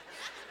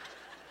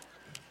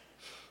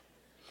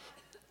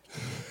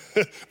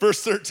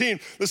 Verse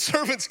 13, the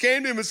servants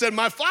came to him and said,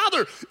 my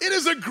father, it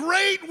is a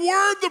great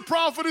word the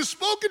prophet has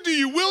spoken to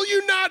you. Will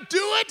you not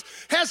do it?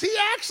 Has he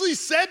actually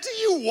said to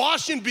you,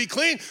 wash and be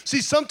clean? See,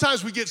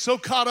 sometimes we get so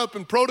caught up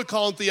in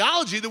protocol and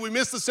theology that we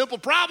miss the simple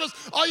promise.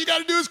 All you got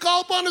to do is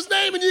call upon his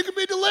name and you can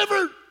be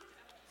delivered.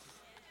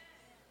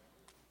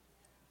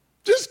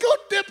 Just go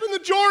dip in the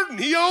Jordan.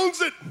 He owns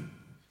it.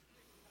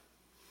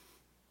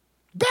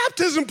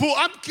 Baptism pool,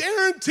 I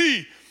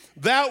guarantee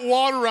that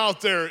water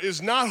out there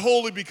is not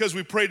holy because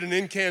we prayed an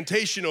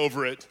incantation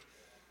over it.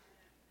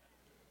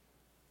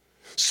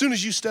 As soon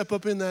as you step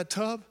up in that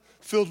tub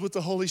filled with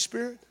the Holy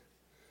Spirit,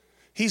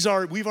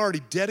 we've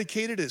already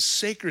dedicated a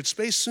sacred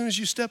space. As soon as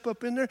you step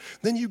up in there,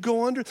 then you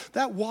go under.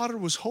 That water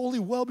was holy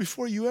well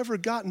before you ever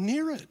got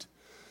near it.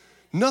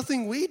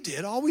 Nothing we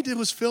did. All we did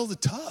was fill the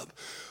tub.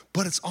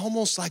 But it's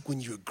almost like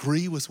when you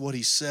agree with what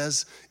he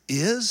says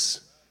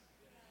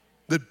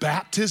that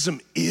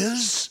baptism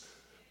is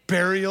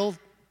burial,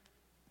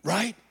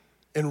 right?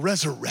 And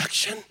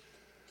resurrection.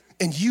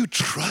 And you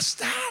trust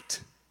that.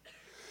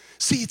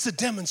 See, it's a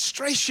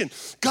demonstration.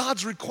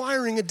 God's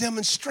requiring a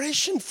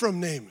demonstration from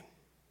Naaman.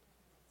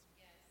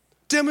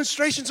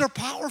 Demonstrations are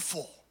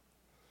powerful.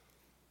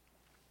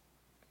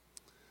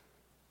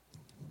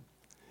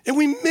 And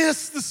we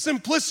miss the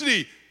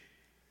simplicity.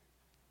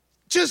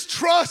 Just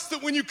trust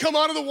that when you come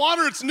out of the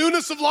water, it's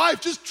newness of life.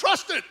 Just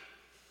trust it.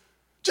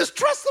 Just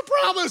trust the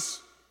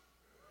promise.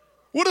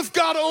 What if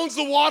God owns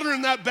the water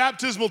in that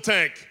baptismal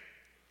tank?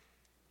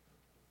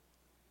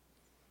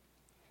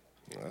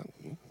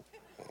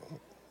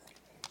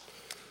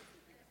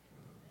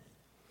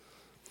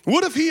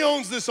 What if he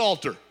owns this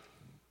altar?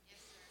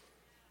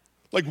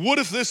 Like, what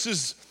if this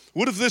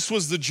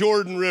was the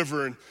Jordan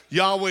River and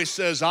Yahweh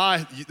says,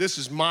 this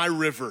is my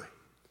river.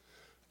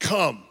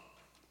 Come.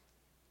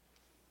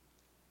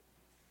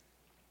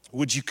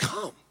 Would you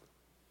come?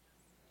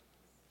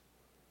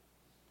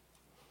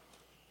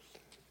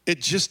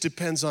 It just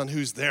depends on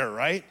who's there,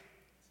 right?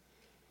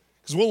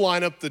 Because we'll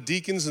line up the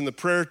deacons and the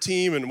prayer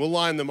team and we'll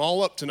line them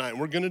all up tonight. And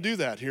we're going to do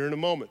that here in a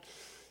moment.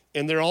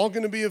 And they're all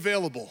going to be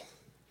available.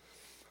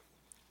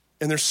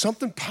 And there's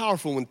something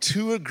powerful when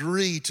two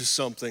agree to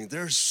something.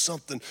 There's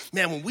something,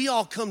 man, when we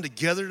all come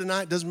together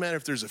tonight, doesn't matter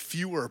if there's a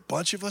few or a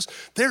bunch of us,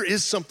 there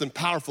is something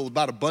powerful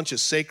about a bunch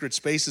of sacred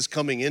spaces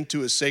coming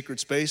into a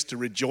sacred space to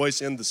rejoice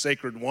in the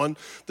sacred one.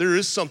 There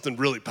is something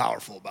really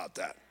powerful about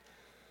that.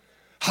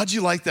 How'd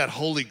you like that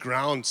Holy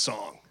Ground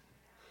song?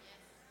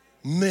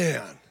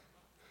 Man,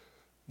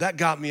 that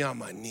got me on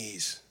my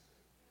knees.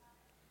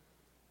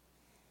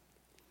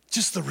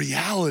 Just the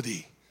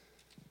reality.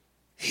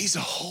 He's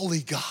a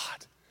holy God.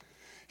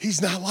 He's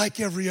not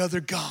like every other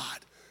God.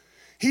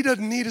 He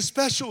doesn't need a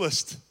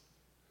specialist.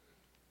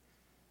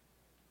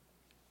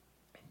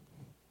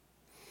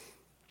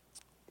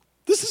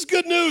 This is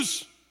good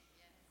news.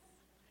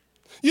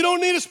 You don't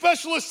need a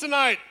specialist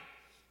tonight.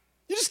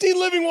 You just need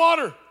living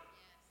water.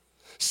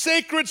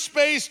 Sacred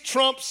space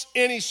trumps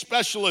any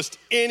specialist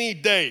any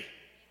day.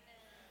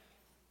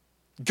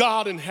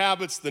 God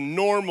inhabits the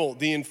normal,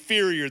 the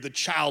inferior, the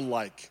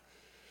childlike.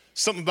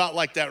 Something about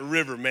like that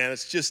river, man.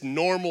 It's just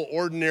normal,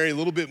 ordinary, a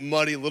little bit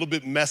muddy, a little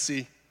bit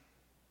messy.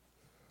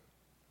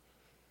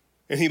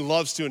 And he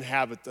loves to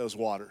inhabit those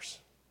waters.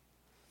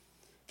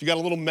 If you got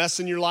a little mess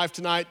in your life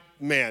tonight,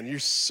 man, you're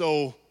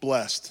so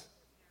blessed.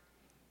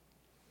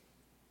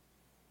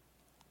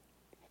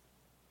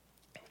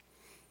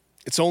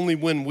 It's only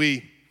when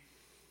we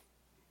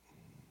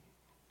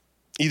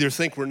either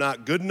think we're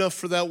not good enough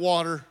for that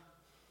water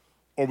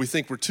or we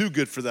think we're too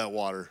good for that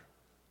water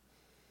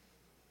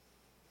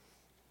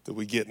that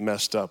we get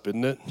messed up,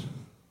 isn't it?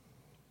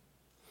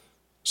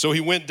 So he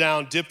went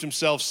down, dipped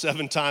himself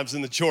 7 times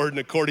in the Jordan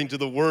according to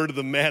the word of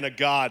the man of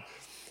God.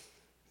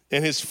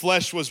 and his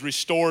flesh was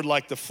restored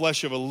like the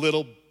flesh of a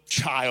little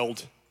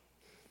child,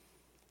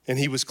 and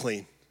he was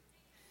clean.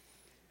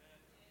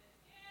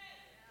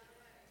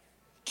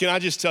 Can I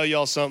just tell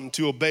y'all something?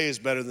 To obey is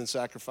better than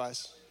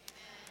sacrifice.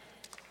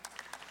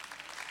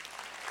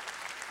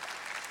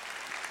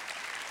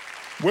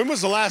 When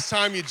was the last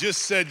time you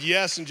just said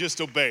yes and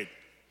just obeyed?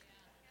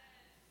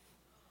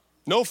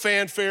 No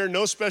fanfare,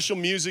 no special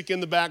music in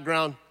the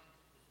background.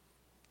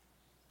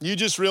 You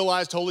just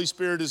realized Holy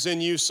Spirit is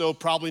in you, so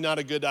probably not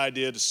a good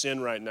idea to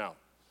sin right now.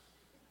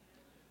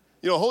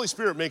 You know, Holy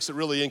Spirit makes it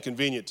really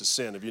inconvenient to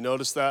sin. Have you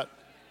noticed that?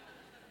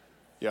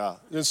 Yeah.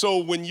 And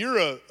so when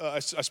I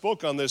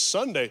spoke on this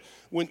Sunday,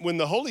 when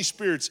the Holy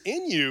Spirit's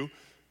in you,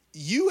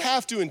 you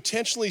have to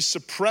intentionally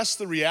suppress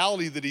the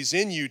reality that he's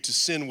in you to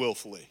sin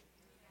willfully.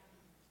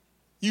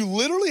 You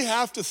literally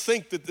have to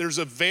think that there's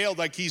a veil,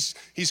 like he's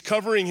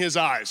covering his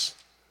eyes.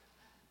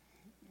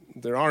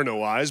 There are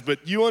no eyes,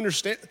 but you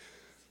understand.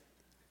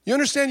 You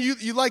understand,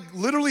 you like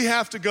literally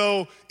have to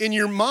go in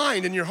your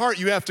mind, in your heart,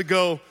 you have to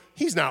go,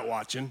 he's not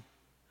watching.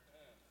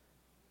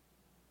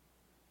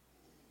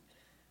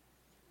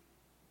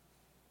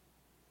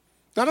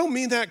 I don't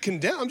mean that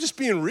condemn. I'm just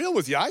being real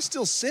with you. I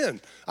still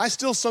sin. I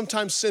still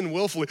sometimes sin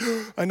willfully.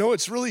 I know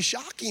it's really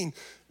shocking.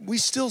 We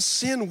still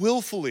sin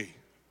willfully.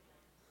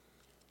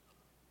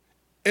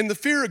 And the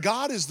fear of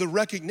God is the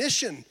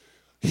recognition,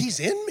 he's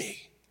in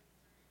me.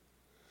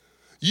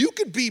 You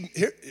could be,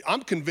 here,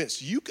 I'm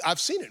convinced, I've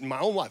seen it in my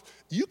own life.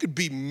 You could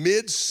be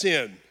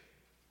mid-sin,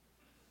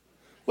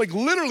 like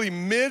literally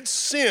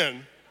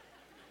mid-sin,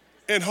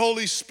 and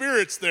Holy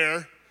Spirit's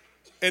there,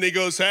 and he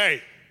goes,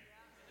 hey,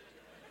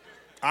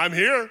 I'm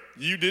here.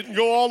 You didn't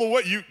go all the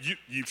way.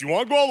 If you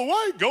want to go all the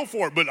way, go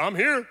for it, but I'm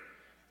here.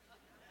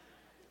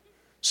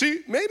 See,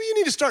 maybe you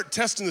need to start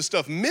testing this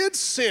stuff.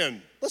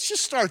 Mid-sin, let's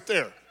just start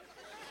there.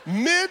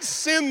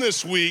 Mid-sin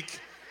this week,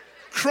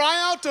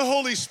 cry out to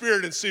Holy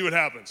Spirit and see what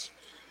happens.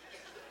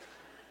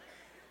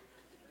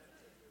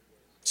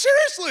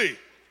 Seriously.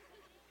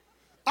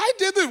 I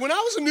did this. When I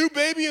was a new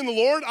baby in the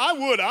Lord, I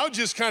would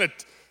just kind of,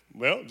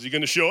 well, is he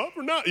going to show up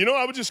or not? You know,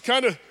 I would just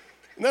kind of,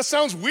 and that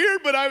sounds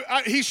weird, but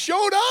he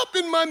showed up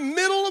in my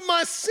middle of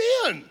my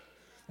sin.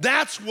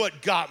 That's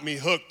what got me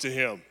hooked to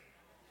him.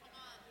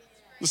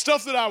 The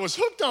stuff that I was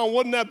hooked on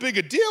wasn't that big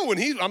a deal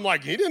when I'm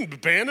like, he didn't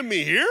abandon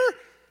me here?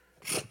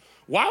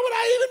 Why would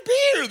I even be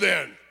here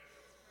then?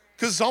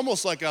 Because it's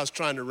almost like I was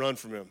trying to run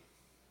from him.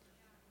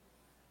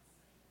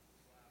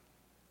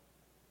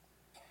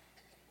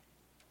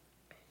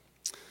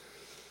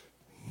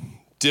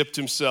 Dipped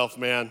himself,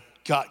 man,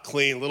 got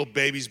clean, little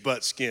baby's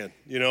butt skin,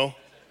 you know?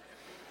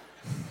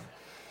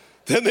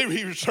 Then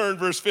he returned,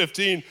 verse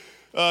 15,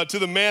 to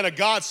the man of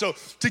God. So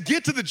to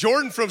get to the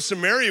Jordan from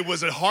Samaria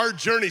was a hard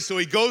journey. So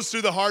he goes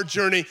through the hard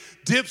journey,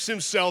 dips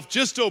himself,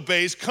 just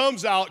obeys,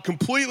 comes out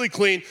completely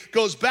clean,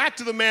 goes back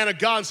to the man of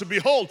God and said,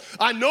 behold,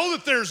 I know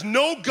that there's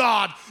no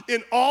God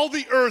in all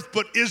the earth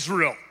but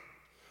Israel.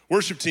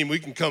 Worship team, we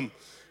can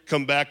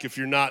come back if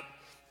you're not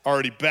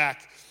already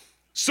back.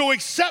 So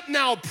accept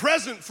now a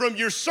present from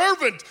your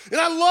servant. And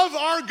I love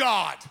our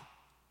God.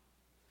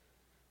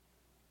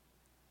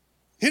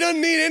 He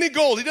doesn't need any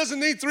gold. He doesn't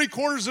need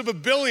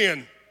 $750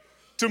 million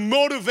to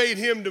motivate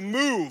him to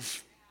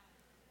move.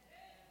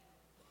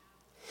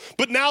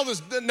 But now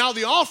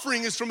the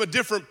offering is from a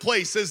different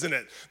place, isn't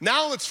it?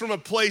 Now it's from a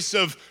place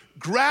of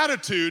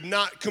gratitude,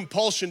 not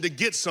compulsion to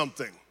get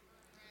something.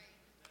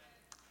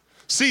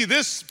 See,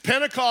 this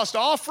Pentecost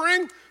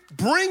offering,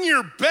 bring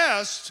your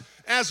best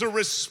as a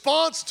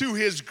response to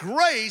his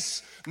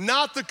grace,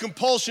 not the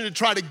compulsion to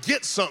try to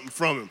get something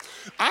from him.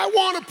 I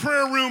want a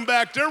prayer room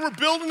back there. We're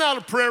building out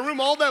a prayer room.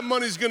 All that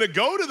money's gonna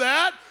go to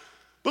that.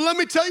 But let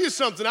me tell you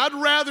something. I'd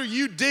rather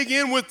you dig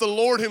in with the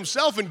Lord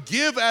himself and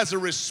give as a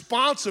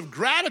response of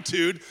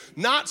gratitude,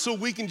 not so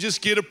we can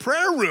just get a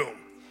prayer room.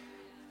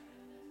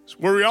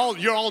 Where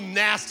you're all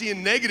nasty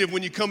and negative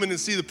when you come in and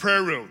see the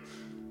prayer room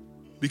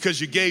because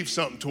you gave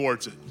something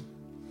towards it.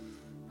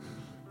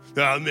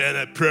 Oh man,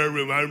 that prayer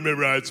room, I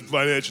remember I had some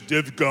financial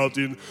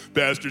difficulty and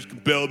pastors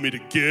compelled me to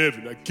give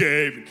and I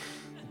gave. And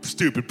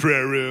stupid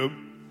prayer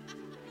room.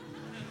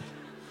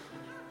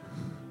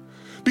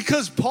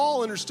 Because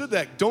Paul understood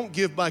that. Don't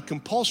give by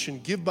compulsion,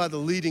 give by the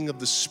leading of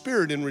the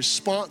Spirit in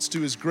response to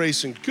his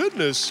grace and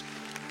goodness.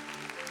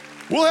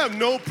 We'll have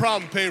no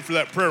problem paying for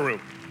that prayer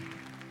room.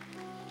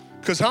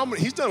 Because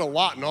he's done a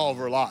lot in all of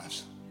our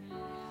lives.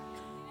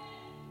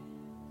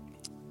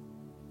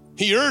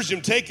 He urged him,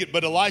 take it,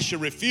 but Elisha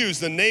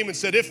refused. Then Naaman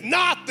said, if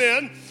not,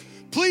 then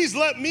please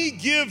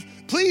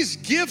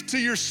give to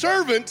your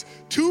servant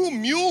 2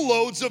 mule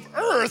loads of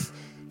earth.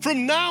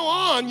 From now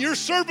on, your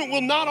servant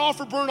will not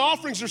offer burnt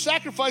offerings or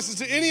sacrifices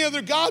to any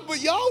other God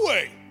but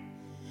Yahweh.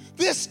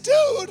 This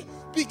dude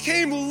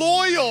became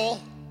loyal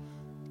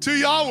to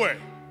Yahweh.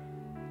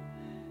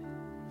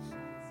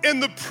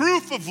 And the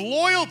proof of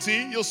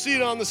loyalty, you'll see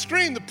it on the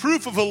screen, the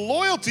proof of a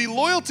loyalty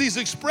is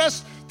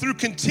expressed through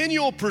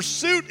continual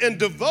pursuit and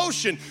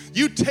devotion.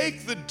 You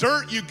take the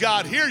dirt you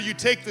got here, you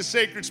take the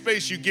sacred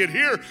space you get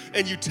here,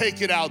 and you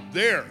take it out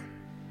there.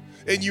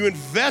 and you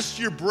invest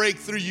your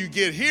breakthrough you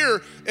get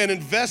here and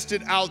invest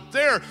it out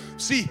there.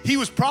 See, he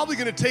was probably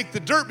going to take the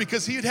dirt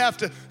because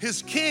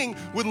his king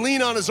would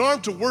lean on his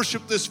arm to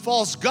worship this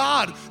false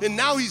god, and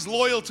now he's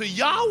loyal to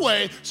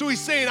Yahweh. So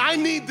he's saying, I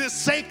need this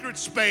sacred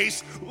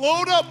space.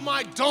 Load up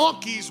my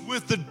donkeys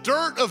with the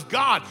dirt of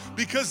God,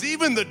 because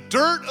even the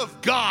dirt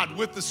of God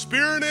with the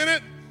Spirit in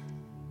it,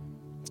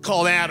 it's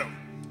called Adam.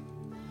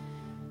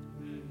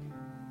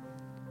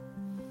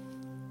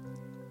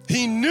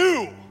 He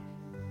knew,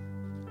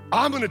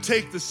 I'm going to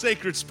take the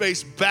sacred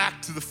space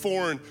back to the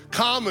foreign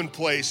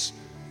commonplace.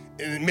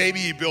 And maybe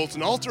he built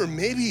an altar, or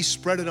maybe he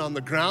spread it on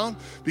the ground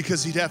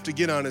because he'd have to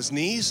get on his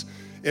knees.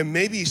 And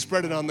maybe he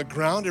spread it on the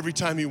ground every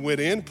time he went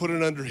in, put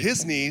it under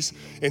his knees,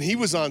 and he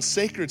was on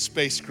sacred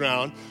space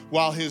ground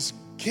while his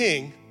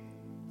king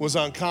was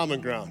on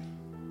common ground.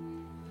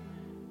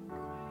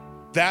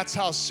 That's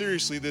how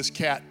seriously this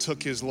cat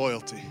took his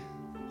loyalty.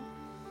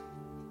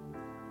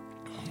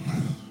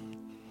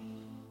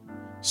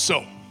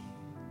 So,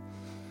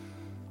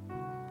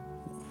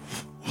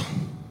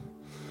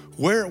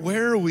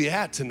 where are we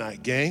at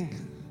tonight, gang?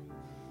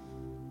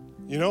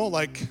 You know,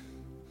 like,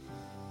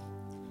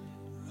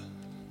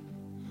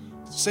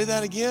 say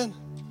that again.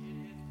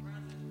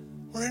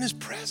 We're in his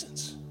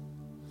presence.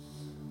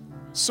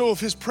 So if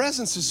his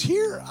presence is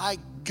here, I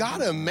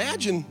gotta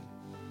imagine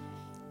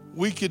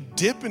we could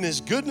dip in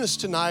his goodness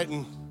tonight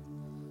and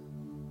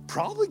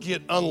probably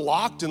get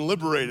unlocked and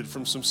liberated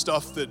from some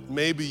stuff that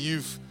maybe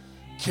you've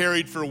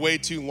carried for way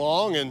too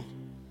long,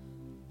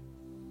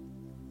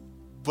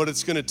 but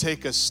it's going to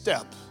take a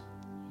step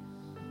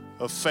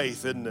of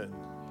faith, isn't it?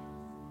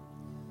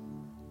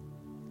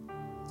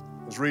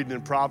 I was reading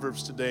in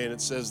Proverbs today, and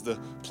it says the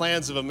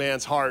plans of a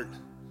man's heart,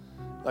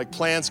 like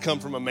plans come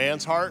from a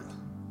man's heart.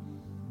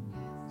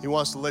 He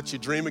wants to let you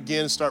dream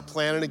again and start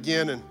planning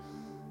again, and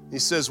he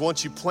says,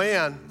 once you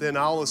plan, then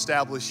I'll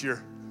establish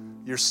your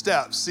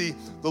steps. See,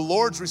 the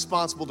Lord's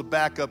responsible to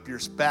back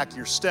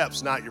your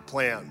steps, not your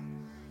plan.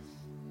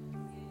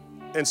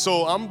 And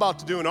so I'm about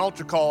to do an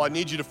altar call. I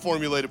need you to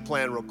formulate a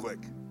plan real quick.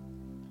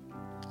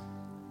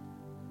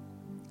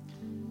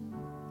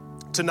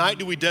 Tonight,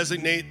 do we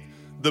designate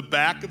the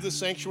back of the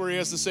sanctuary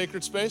as the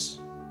sacred space?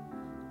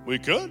 We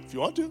could, if you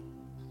want to.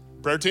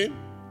 Prayer team?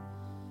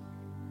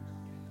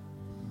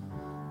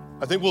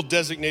 I think we'll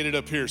designate it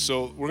up here.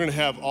 So we're going to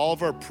have all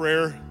of our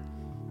prayer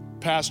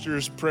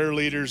pastors, prayer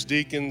leaders,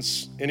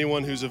 deacons,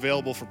 anyone who's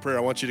available for prayer.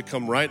 I want you to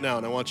come right now,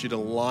 and I want you to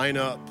line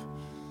up.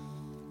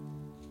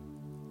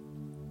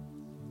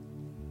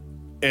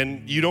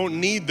 And you don't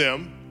need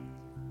them,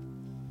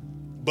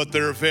 but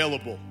they're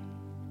available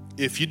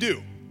if you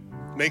do.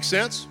 Make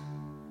sense?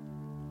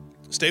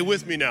 Stay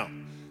with me now.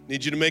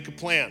 Need you to make a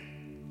plan.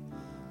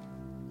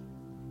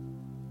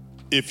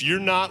 If you're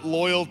not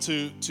loyal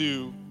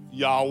to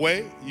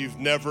Yahweh, you've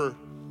never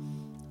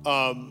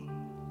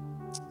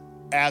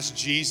asked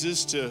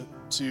Jesus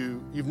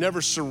you've never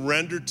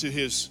surrendered to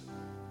his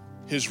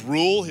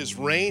rule, his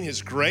reign,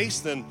 his grace,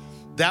 then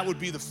that would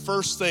be the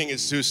first thing,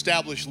 is to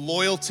establish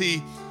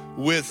loyalty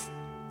with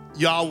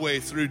Yahweh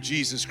through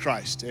Jesus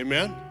Christ.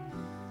 Amen?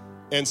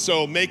 And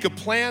so make a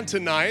plan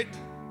tonight,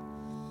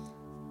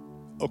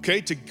 okay,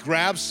 to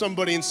grab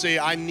somebody and say,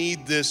 I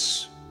need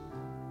this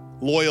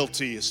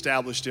loyalty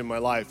established in my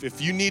life.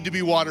 If you need to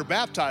be water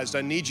baptized,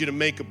 I need you to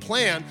make a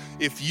plan.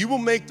 If you will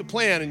make the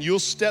plan and you'll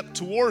step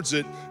towards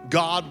it,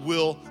 God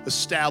will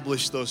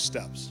establish those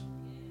steps.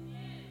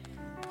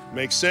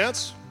 Make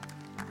sense?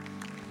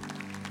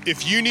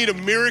 If you need a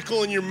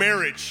miracle in your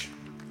marriage,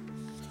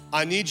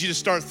 I need you to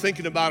start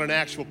thinking about an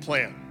actual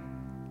plan.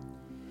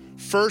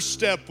 First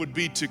step would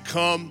be to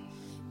come,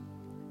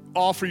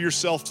 offer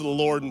yourself to the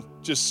Lord and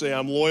just say,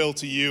 I'm loyal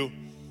to you,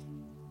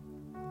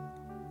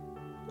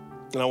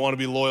 and I want to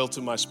be loyal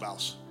to my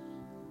spouse.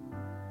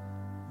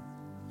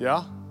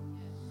 Yeah?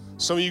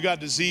 Some of you got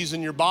disease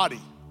in your body.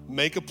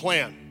 Make a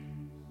plan.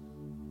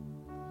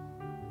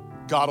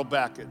 God will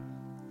back it.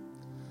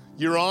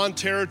 You're on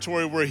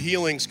territory where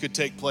healings could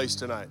take place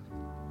tonight.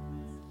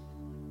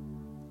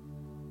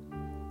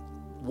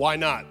 Why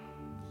not?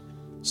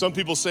 Some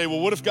people say,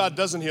 well, what if God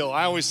doesn't heal?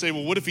 I always say,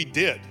 well, what if he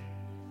did?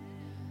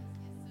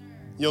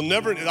 You'll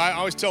never, I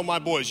always tell my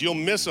boys, you'll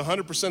miss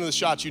 100% of the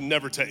shots you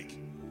never take.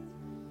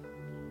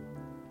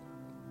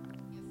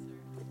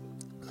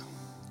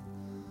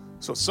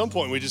 So at some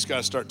point, we just got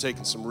to start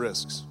taking some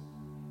risks.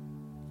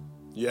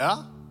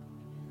 Yeah?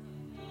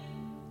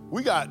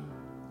 We got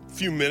a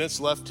few minutes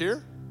left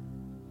here.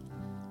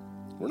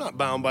 We're not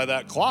bound by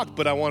that clock,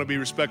 but I want to be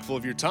respectful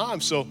of your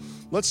time. So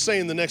let's say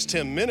in the next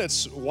 10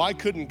 minutes, why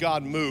couldn't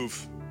God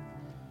move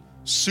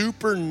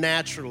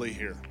supernaturally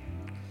here?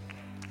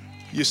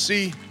 You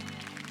see,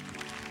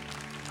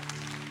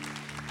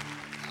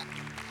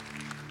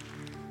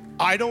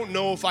 I don't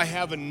know if I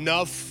have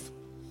enough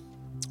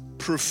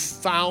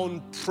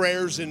profound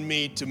prayers in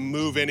me to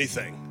move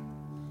anything.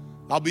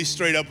 I'll be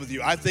straight up with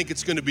you. I think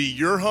it's going to be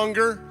your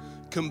hunger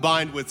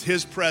combined with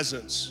his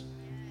presence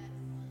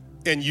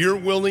and your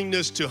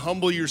willingness to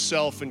humble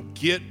yourself and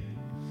get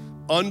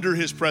under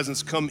his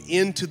presence, come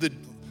into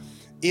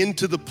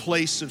into the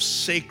place of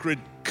sacred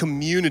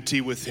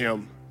community with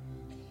him,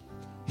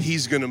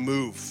 he's gonna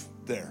move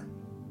there.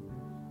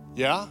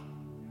 Yeah?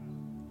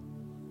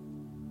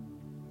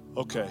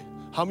 Okay.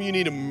 How many of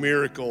you need a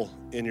miracle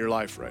in your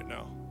life right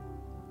now?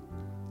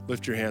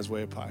 Lift your hands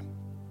way up high.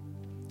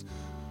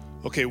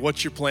 Okay,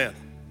 what's your plan?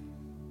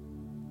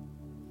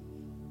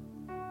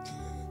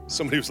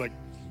 Somebody was like,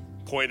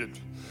 pointed.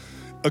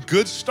 A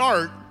good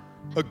start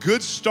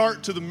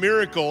to the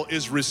miracle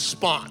is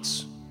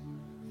response.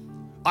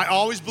 I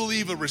always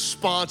believe a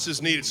response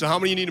is needed. So how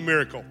many of you need a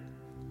miracle?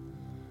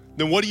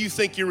 Then what do you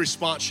think your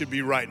response should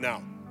be right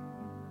now?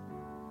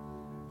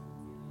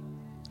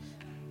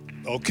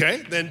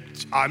 Okay, then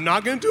I'm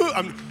not gonna do it.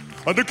 I'm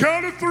on the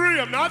count of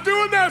 3, I'm not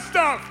doing that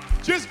stuff.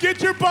 Just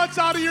get your butts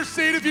out of your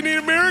seat if you need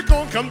a miracle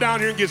and come down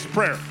here and get some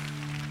prayer.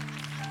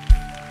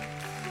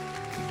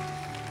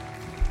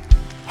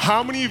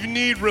 How many of you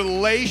need a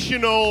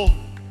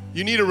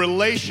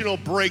relational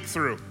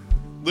breakthrough?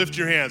 Lift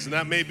your hands, and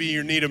that may be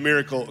your need a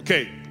miracle.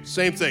 Okay,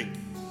 same thing.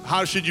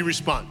 How should you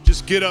respond?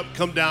 Just get up,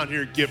 come down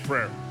here, get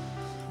prayer.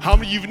 How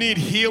many of you need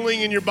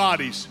healing in your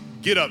bodies?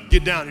 Get up,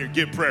 get down here,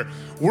 get prayer.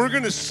 We're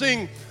gonna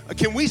sing,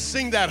 can we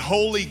sing that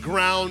Holy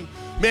Ground?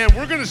 Man,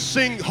 we're gonna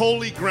sing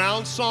Holy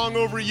Ground song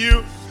over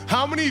you.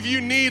 How many of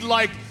you need,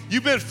 like,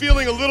 you've been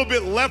feeling a little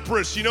bit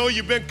leprous, you know,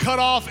 you've been cut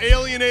off,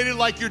 alienated,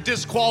 like you're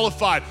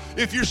disqualified.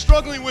 If you're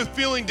struggling with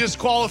feeling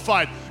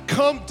disqualified,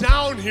 come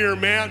down here,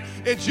 man,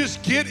 and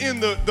just get in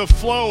the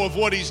flow of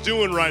what he's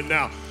doing right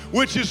now,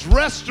 which is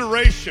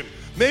restoration.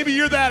 Maybe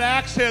you're that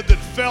axe head that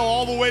fell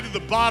all the way to the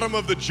bottom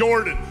of the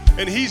Jordan,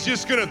 and he's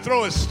just gonna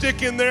throw a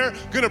stick in there,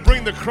 gonna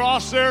bring the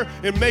cross there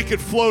and make it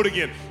float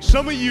again.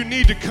 Some of you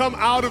need to come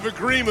out of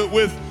agreement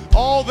with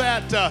all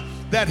that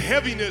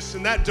heaviness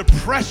and that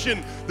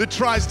depression that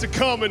tries to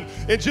come, and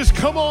just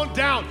come on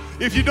down.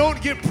 If you don't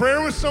get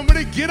prayer with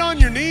somebody, get on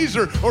your knees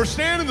or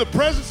stand in the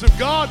presence of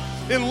God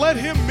and let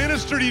him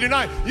minister to you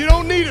tonight. You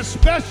don't need a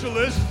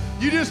specialist,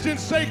 you're just in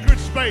sacred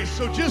space.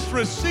 So just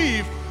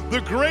receive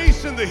the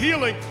grace and the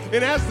healing.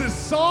 And as this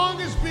song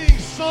is being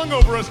sung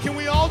over us, can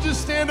we all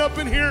just stand up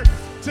in here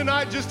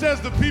tonight just as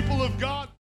the people of God?